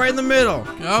middle. It's right in the middle.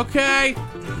 Okay.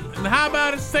 And how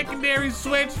about a secondary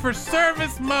switch for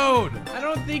service mode? I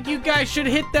don't think you guys should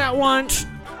hit that one.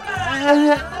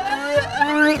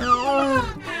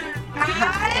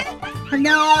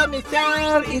 Hello,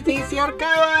 mister. Is this your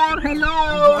car? Hello.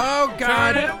 Oh,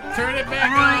 God. Turn it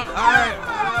back up. All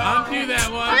right. Undo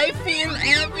that one. I feel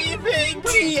everything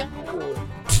here.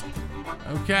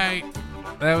 Okay.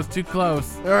 That was too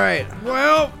close. All right.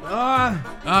 Well,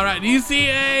 All right. Do you see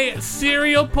a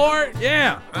serial port?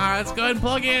 yeah. All right. Let's go ahead and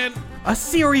plug in. A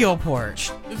serial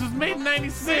port. This was made in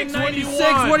 96. 96.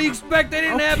 91. What do you expect? They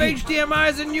didn't have Okay.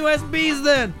 HDMIs and USBs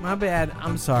then. My bad.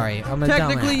 I'm sorry. I'm a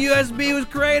Technically, dumbass. USB was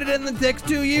created and then takes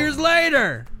 2 years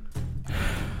later.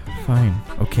 Fine.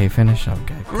 Okay, finish up,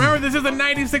 guys. Remember, this is a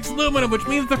 96 aluminum, which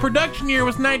means the production year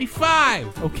was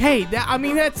 95. Okay,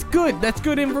 that's good. That's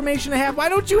good information to have. Why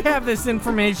don't you have this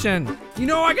information? You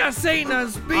know, I got Satan on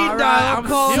speed All right, dial. I'm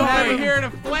Call You'll sorry. him. be here in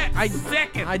a flat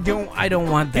second. I don't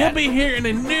want You'll that. be here in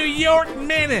a New York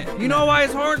minute. You know why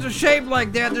his horns are shaped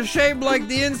like that? They're shaped like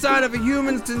the inside of a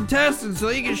human's intestine, so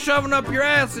you can shove it up your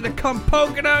ass and it come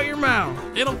poking out your mouth.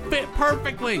 It'll fit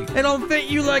perfectly. It'll fit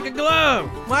you like a glove.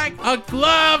 Like a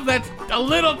glove that's a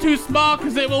little too small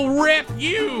because it will rip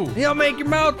you. He'll make your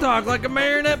mouth talk like a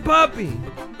marionette puppy.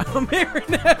 A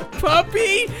marionette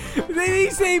puppy? Did he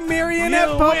say marionette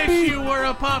You puppy? wish you were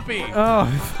a puppy. Oh,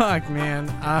 fuck, man.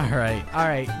 All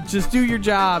right. Just do your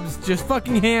jobs. Just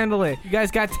fucking handle it. You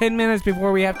guys got 10 minutes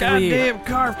before we have to leave. Goddamn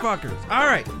car fuckers. All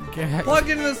right, Okay. plug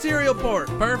into the serial port.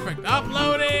 Perfect.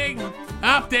 Uploading.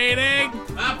 Updating.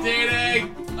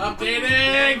 Updating.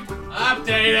 Updating.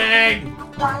 Updating.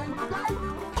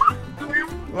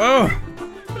 Whoa.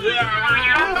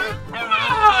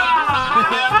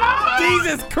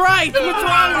 Jesus Christ! What's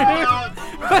wrong with it?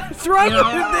 What's wrong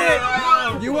with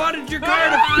it? You wanted your car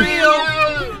to feel.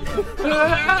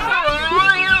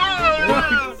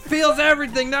 Feels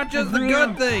everything, not just the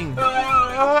good thing.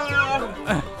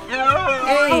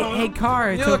 Hey,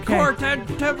 car, it's You know, the okay. core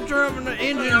temperature of an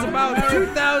engine is about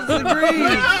 2,000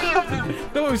 degrees.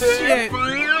 Oh shit!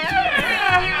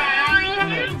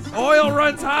 Oil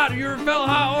runs hot. You ever felt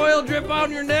hot oil drip on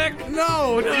your neck?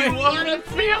 No, You want to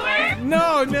feel it?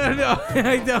 no,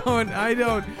 I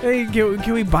don't. Hey,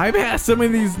 can we bypass some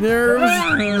of these nerves?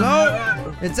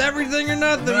 No, it's everything or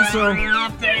nothing. So,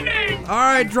 Updating. all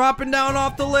right, dropping down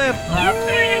off the lift.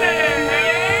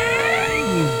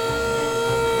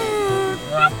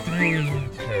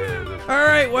 All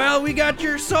right, well, we got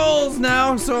your souls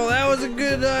now, so that was a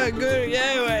good,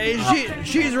 yeah.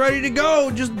 She's ready to go.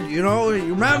 Just,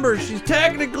 remember, she's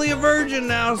technically a virgin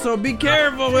now, so be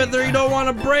careful with her. You don't want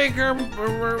to break her.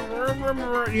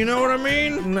 You know what I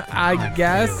mean? I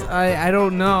guess I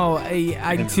don't know.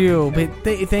 I too, but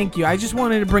thank you. I just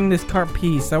wanted to bring this car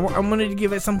peace. I wanted to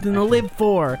give it something to live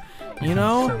for. You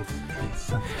know.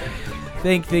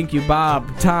 Thank you,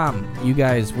 Bob, Tom. You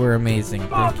guys were amazing.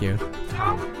 Thank you.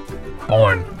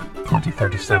 Born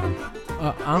 2037.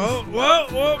 I'm Whoa.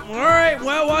 All right,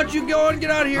 well, why don't you go and get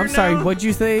out of here I'm now? sorry. What'd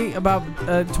you say about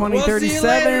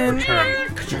 2037?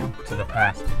 Return to the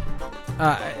past.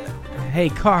 Hey,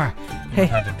 car. Hey.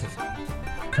 Intended to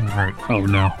hurt. Oh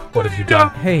no. What have you done?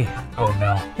 Hey, Oh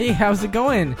no. hey, how's it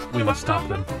going? We must stop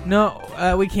them. No,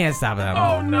 we can't stop them.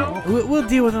 Oh no. We'll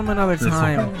deal with them another This will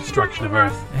time. bring destruction of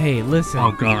Earth. Hey, listen.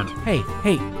 Oh god. Hey,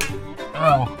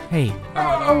 Oh. hey.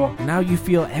 Oh. Now you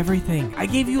feel everything. I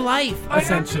gave you life,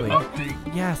 essentially. Update.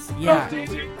 Yes, yeah.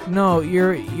 Updating. No,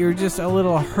 you're just a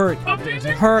little hurt.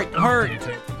 Updating. Hurt.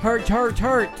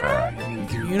 Updating. I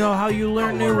need you. You know how you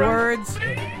learn new words?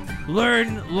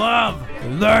 Learn love.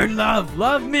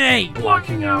 Love me.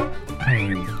 Blocking out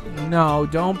pain. No,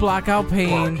 don't block out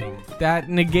pain. Blocking. That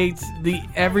negates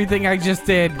everything I just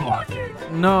did. Blocking.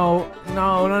 No.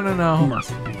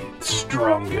 Must be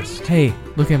strongest. Hey,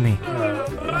 look at me.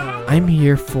 I'm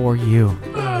here for you.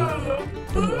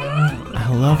 I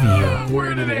love you.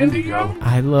 Where did Andy go?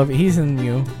 He's in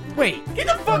you. Wait, get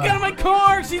the fuck out of my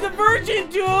car! She's a virgin,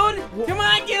 dude! Come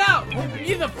on, get out!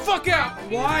 Get the fuck out!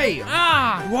 Why?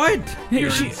 Ah! What?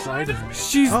 You're She- inside of me.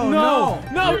 She's Oh,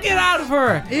 no, get out of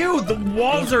her! Ew, the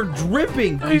walls are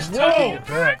dripping. He's taking it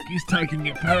back. He's taking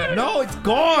it back. No, it's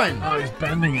gone. Oh, he's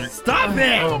bending it. Stop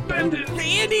it. Oh, bend it.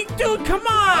 Andy, dude, come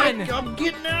on! I'm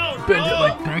getting out. Bend it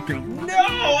like Beckham. No,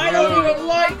 I don't even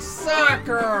like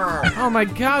soccer. Oh my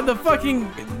god,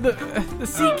 the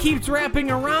seat keeps wrapping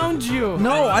around you.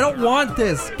 No, I don't want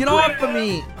this. Get off of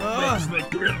me. That's the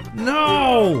grip.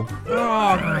 No.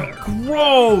 Oh,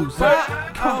 gross.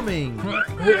 Stop coming. You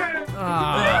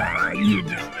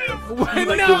do it. You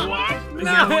like No. to watch? Is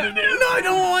that what it is? No, I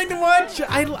don't want to watch.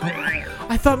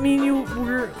 I thought me and you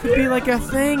could be like a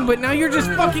thing, but now you're just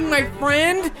fucking my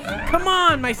friend. Come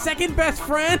on, my second best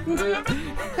friend.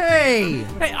 Hey.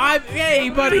 Hey,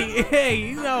 buddy.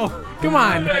 Hey, no, come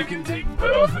on. I can take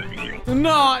both of you.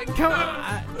 No, come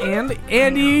on. Andy, are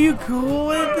you cool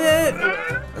with it?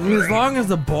 I mean, as long as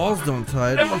the balls don't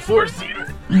touch. I'm a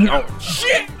four-seater. Oh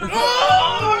shit!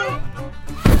 Oh!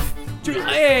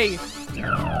 Hey.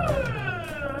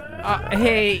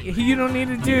 Hey, you don't need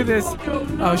to do this.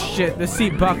 Oh shit, the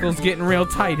seat buckle's getting real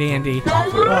tight, Andy.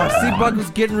 Oh, seat buckle's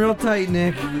getting real tight,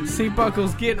 Nick. Seat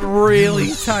buckle's getting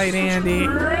really tight, Andy.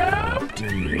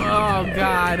 Oh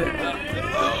god.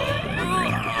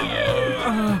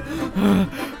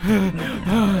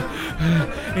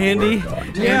 Andy,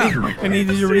 Yeah. Andy, I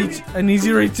need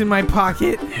you to reach in my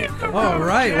pocket. All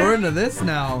right, we're into this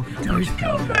now. Don't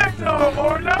come back no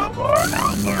more.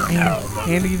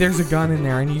 Andy, there's a gun in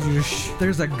there. I need you to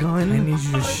There's a I gun. need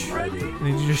you to I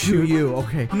need you to Shoot shoot. you.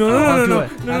 Okay. No, I'll do no,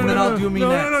 it. And then I'll do me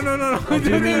next. No. I'll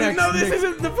do me next. No, this Nick.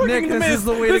 isn't the fucking Nick, this miss. is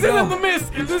the way to This go. isn't the miss.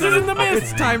 This isn't the miss.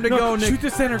 It's time to go, Nick. Shoot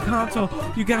the center console.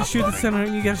 You gotta shoot the center.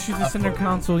 You gotta shoot the center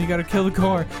console. You gotta kill the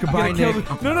car. You Goodbye, gotta kill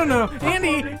Nick. No.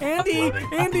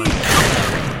 Andy.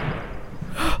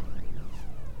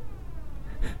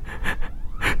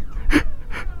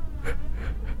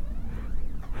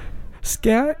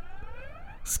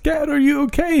 Scat, are you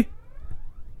okay?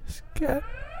 Scat.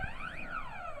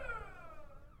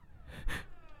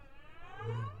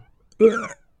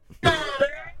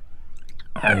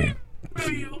 I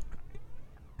feel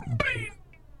pain.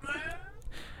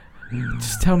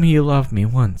 Just tell me you love me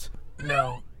once.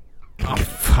 No, Oh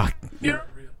fuck. you're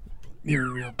a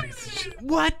real piece of shit.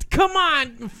 What? Come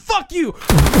on. Fuck you.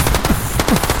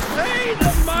 Hey,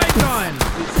 that's my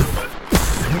gun.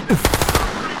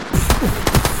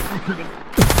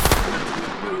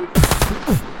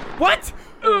 What?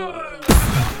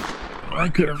 I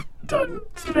could have done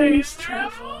space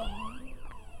travel.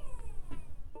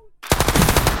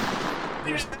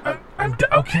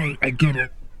 Okay, I get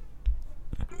it.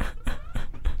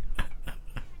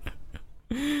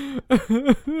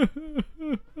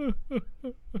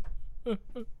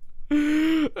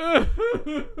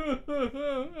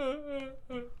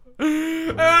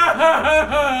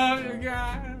 Oh,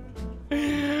 God.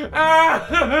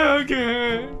 Oh,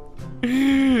 God.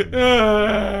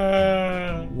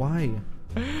 Why?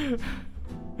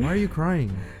 Why are you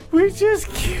crying? We just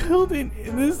killed an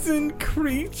innocent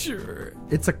creature.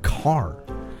 It's a car.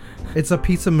 It's a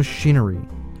piece of machinery.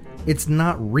 It's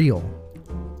not real.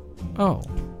 Oh.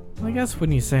 I guess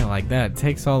when you say it like that, it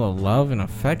takes all the love and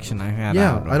affection I had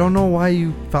out. I don't know why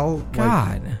you felt like...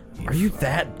 God. Are you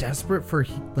that desperate for,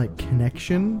 like,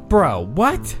 connection? Bro,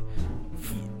 what?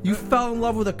 You fell in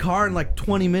love with a car in like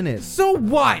 20 minutes. So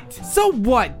what? So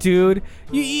what, dude?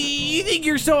 You think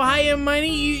you're so high in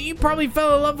money? You probably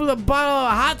fell in love with a bottle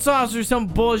of hot sauce or some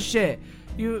bullshit.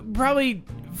 You probably...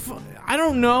 I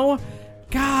don't know.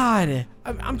 God.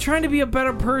 I'm trying to be a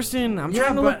better person. I'm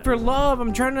trying to look for love.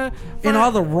 I'm trying to... In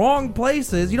all the wrong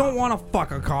places. You don't want to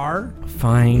fuck a car.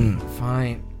 Fine.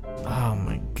 Oh,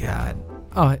 my God.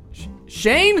 Oh,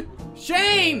 Shane?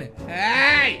 Shane!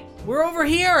 Hey! We're over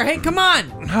here. Hey, come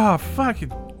on. Oh, fuck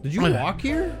it. Did you walk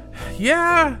here?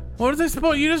 Yeah. What was I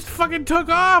supposed? You just fucking took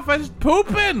off. I was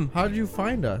pooping. How did you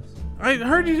find us? I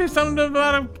heard you say something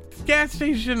about a gas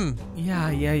station. Yeah.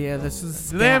 This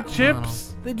is. Do they have Scat chips?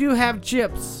 Model. They do have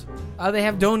chips. They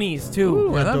have Donies too.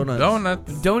 Ooh, I Yeah, love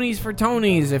donuts. Donies for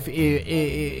Tonys, if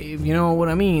you know what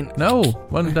I mean. No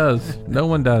one does. No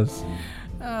one does.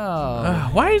 Oh,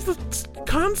 Why is the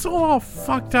console all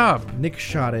fucked up? Nick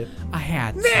shot it. I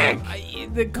had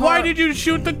Nick! the car. Why did you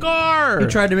shoot the car? He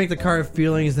tried to make the car have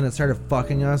feelings, and it started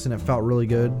fucking us, and it felt really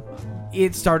good.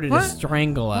 It started What? to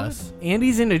strangle us.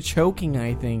 Andy's into choking,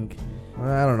 I think.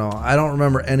 I don't know. I don't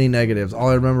remember any negatives. All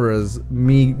I remember is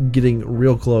me getting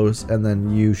real close, and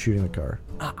then you shooting the car.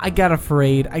 I got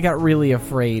afraid. I got really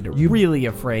afraid. Really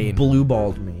afraid.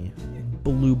 Blue-balled me.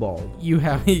 Blue-balled. You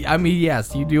have. I mean,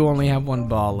 yes, you do only have one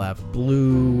ball left.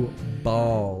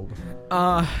 Blue-balled.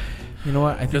 You know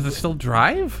what? I think Does it still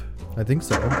drive? I think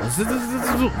so.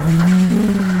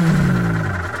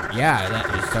 yeah, that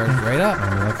just started right up.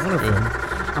 That's wonderful.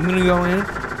 I'm gonna go in,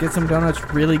 get some donuts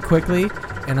really quickly,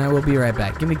 and I will be right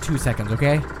back. Give me 2 seconds,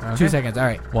 okay? 2 seconds. All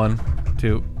right. 1,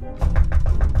 2.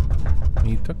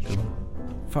 He took two.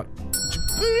 Fuck.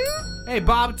 Hey,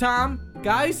 Bob, Tom,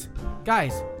 guys.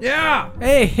 Yeah!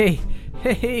 Hey.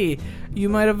 You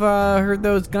might have heard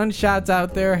those gunshots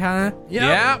out there, huh?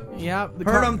 Yep. Yep.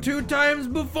 Heard them 2 times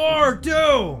before,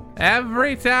 too!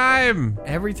 Every time.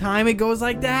 Every time it goes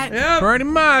like that. Yep. Pretty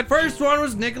much. First one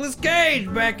was Nicolas Cage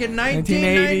back in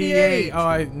 1998.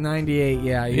 Oh, 98.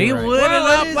 Yeah, He you're right. lit Well,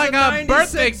 it it up is like a a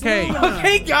birthday 96 cake. Lumina.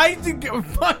 Okay, guys,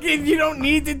 fucking, you don't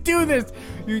need to do this.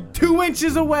 You're 2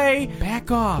 inches away.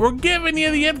 Back off. We're giving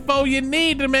you the info you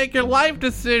need to make your life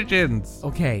decisions.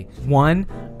 Okay, 1,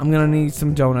 I'm gonna need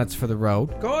some donuts for the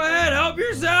road. Go ahead, help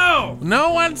yourself!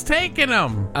 No one's taking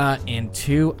them. And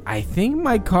 2, I think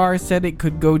my car said it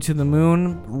could go to the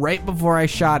moon right before I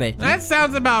shot it. That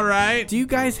sounds about right. Do you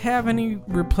guys have any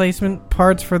replacement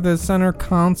parts for the center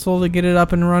console to get it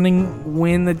up and running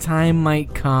when the time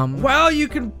might come? Well, you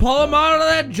can pull them out of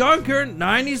that junker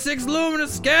 96 Lumina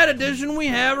Scat Edition we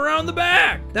have around the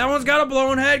back. That one's got a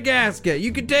blown head gasket.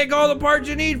 You can take all the parts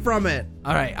you need from it.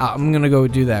 All right, I'm gonna go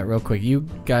do that real quick. You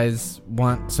guys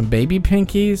want some baby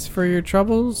pinkies for your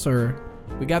troubles, or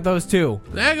we got those too?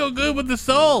 That go good with the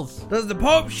souls. Does the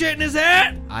Pope shit in his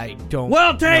hat? I don't.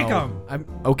 Well, take know. 'em.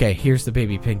 Okay, here's the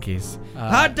baby pinkies.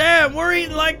 Hot damn, we're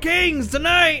eating like kings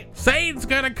tonight. Satan's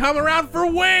gonna come around for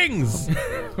wings.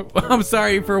 I'm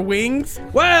sorry for wings.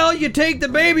 Well, you take the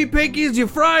baby pinkies, you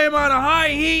fry them on a high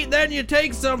heat, then you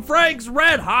take some Frank's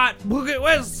Red Hot, book it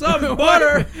with some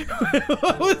butter.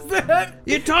 What was that?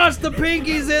 You toss the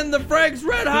pinkies in the Frank's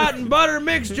Red Hot and butter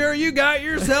mixture, you got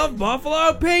yourself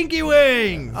Buffalo Pinky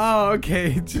Wings. Oh,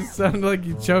 okay. It just sounded like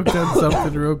you choked on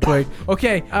something real quick.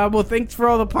 Okay. Well, thanks for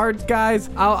all the parts, guys.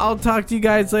 I'll talk to you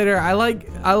guys later. I love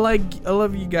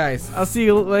you guys. I'll see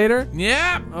you later.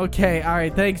 Yeah. Okay. All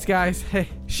right. Thanks, guys. Hey,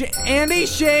 Andy,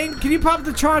 Shane, can you pop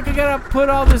the trunk? I gotta put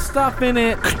all this stuff in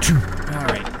it.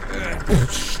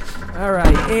 All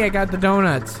right. Hey, I got the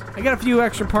donuts. I got a few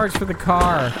extra parts for the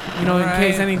car. You know, in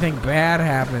case anything bad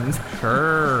happens.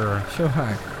 Sure. Sure.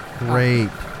 Great.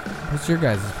 What's your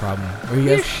guys' problem? Are you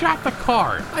You guys? shot the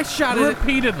car I shot it.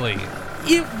 repeatedly.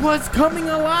 It was coming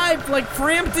alive like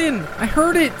Frampton. I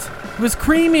heard it. It was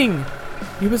creaming.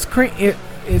 It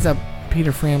is a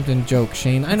Peter Frampton joke,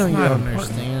 Shane. I know you not don't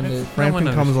important. understand it. No one Frampton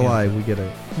comes understands. alive, we get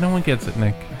it. No one gets it,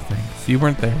 Nick. Thanks. You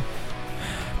weren't there.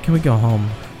 Can we go home?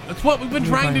 That's what we've been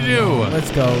trying to do.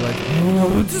 Let's go.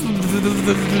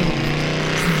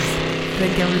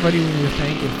 Thank everybody we were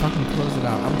thanking. Fucking close it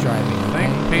out. I'm driving.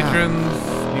 Thanks, okay? patrons.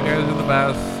 You guys are the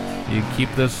best. You keep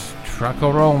this truck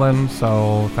rolling,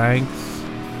 so thanks.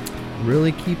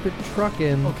 Really keep it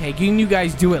trucking. Okay, can you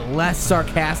guys do it less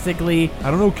sarcastically?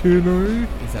 I don't know, can I?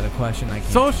 Is that a question? I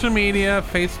can't. Social media,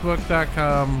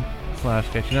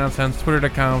 facebook.com/sketchynonsense,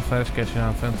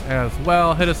 twitter.com/sketchynonsense as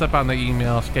well. Hit us up on the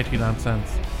email, sketchynonsense.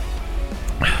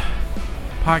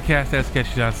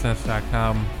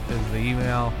 podcast@sketchynonsense.com is the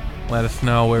email. Let us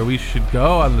know where we should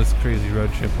go on this crazy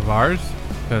road trip of ours,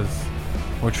 because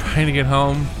we're trying to get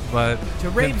home, but To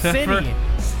Rape it never City.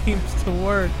 seems to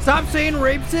work. Stop saying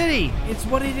Rape City. It's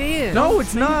what it is. No,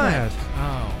 it's not.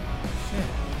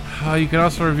 Oh. You can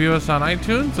also review us on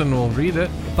iTunes, and we'll read it.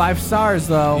 5 stars,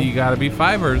 though. You gotta be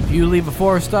fivers. If you leave a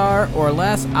 4-star or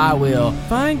less, I will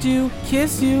find you,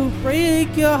 kiss you,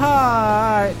 break your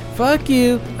heart. Fuck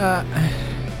you.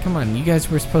 Come on, you guys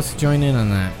were supposed to join in on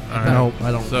that. All No,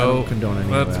 I don't So condone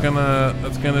any of that's that.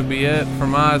 that's gonna be it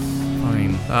from us.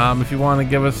 Fine. If you want to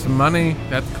give us some money,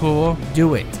 that's cool.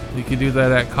 Do it. You can do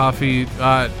that at coffee.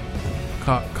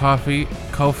 Coffee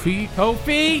Ko-fi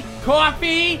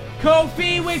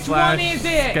Coffee, which one is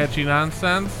it? Sketchy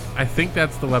Nonsense. I think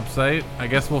that's the website. I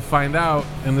guess we'll find out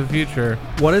in the future.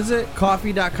 What is it?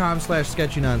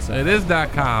 Coffee.com/sketchynonsense. It is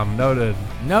 .com. Noted.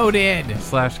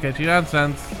 /sketchy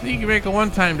nonsense. You can make a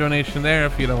one-time donation there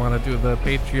if you don't want to do the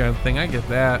Patreon thing. I get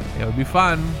that. It'll be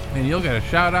fun, and you'll get a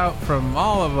shout out from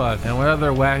all of us and what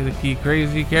other wacky,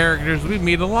 crazy characters we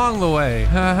meet along the way.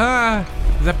 Haha.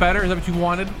 Is that better? Is that what you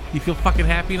wanted? You feel fucking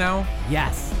happy now?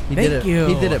 Yes. He Thank did it. you.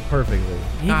 He did it perfectly.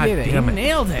 He God did it. He damn it.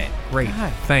 nailed it. Great.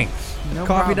 God, Thanks. no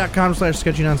problem.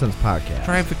 Coffee.com/sketchynonsense podcast.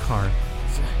 Drive the car.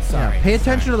 Sorry. Pay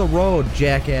attention to the road,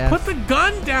 jackass. Put the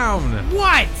gun down.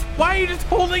 What? Why are you just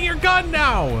holding your gun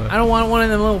now? I don't want one of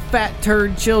them little fat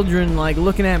turd children like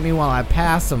looking at me while I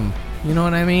pass them. You know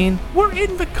what I mean? We're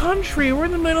in the country. We're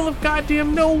in the middle of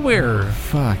goddamn nowhere.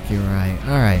 Fuck, you're right.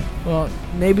 All right. Well,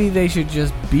 maybe they should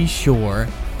just be sure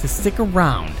to stick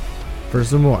around. For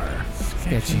some more.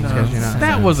 Sketchy nonsense. nonsense.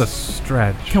 That was a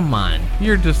stretch. Come on.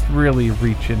 You're just really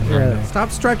reaching here.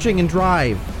 Stop stretching and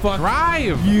drive.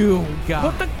 Drive. You got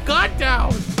Put the gun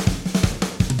down.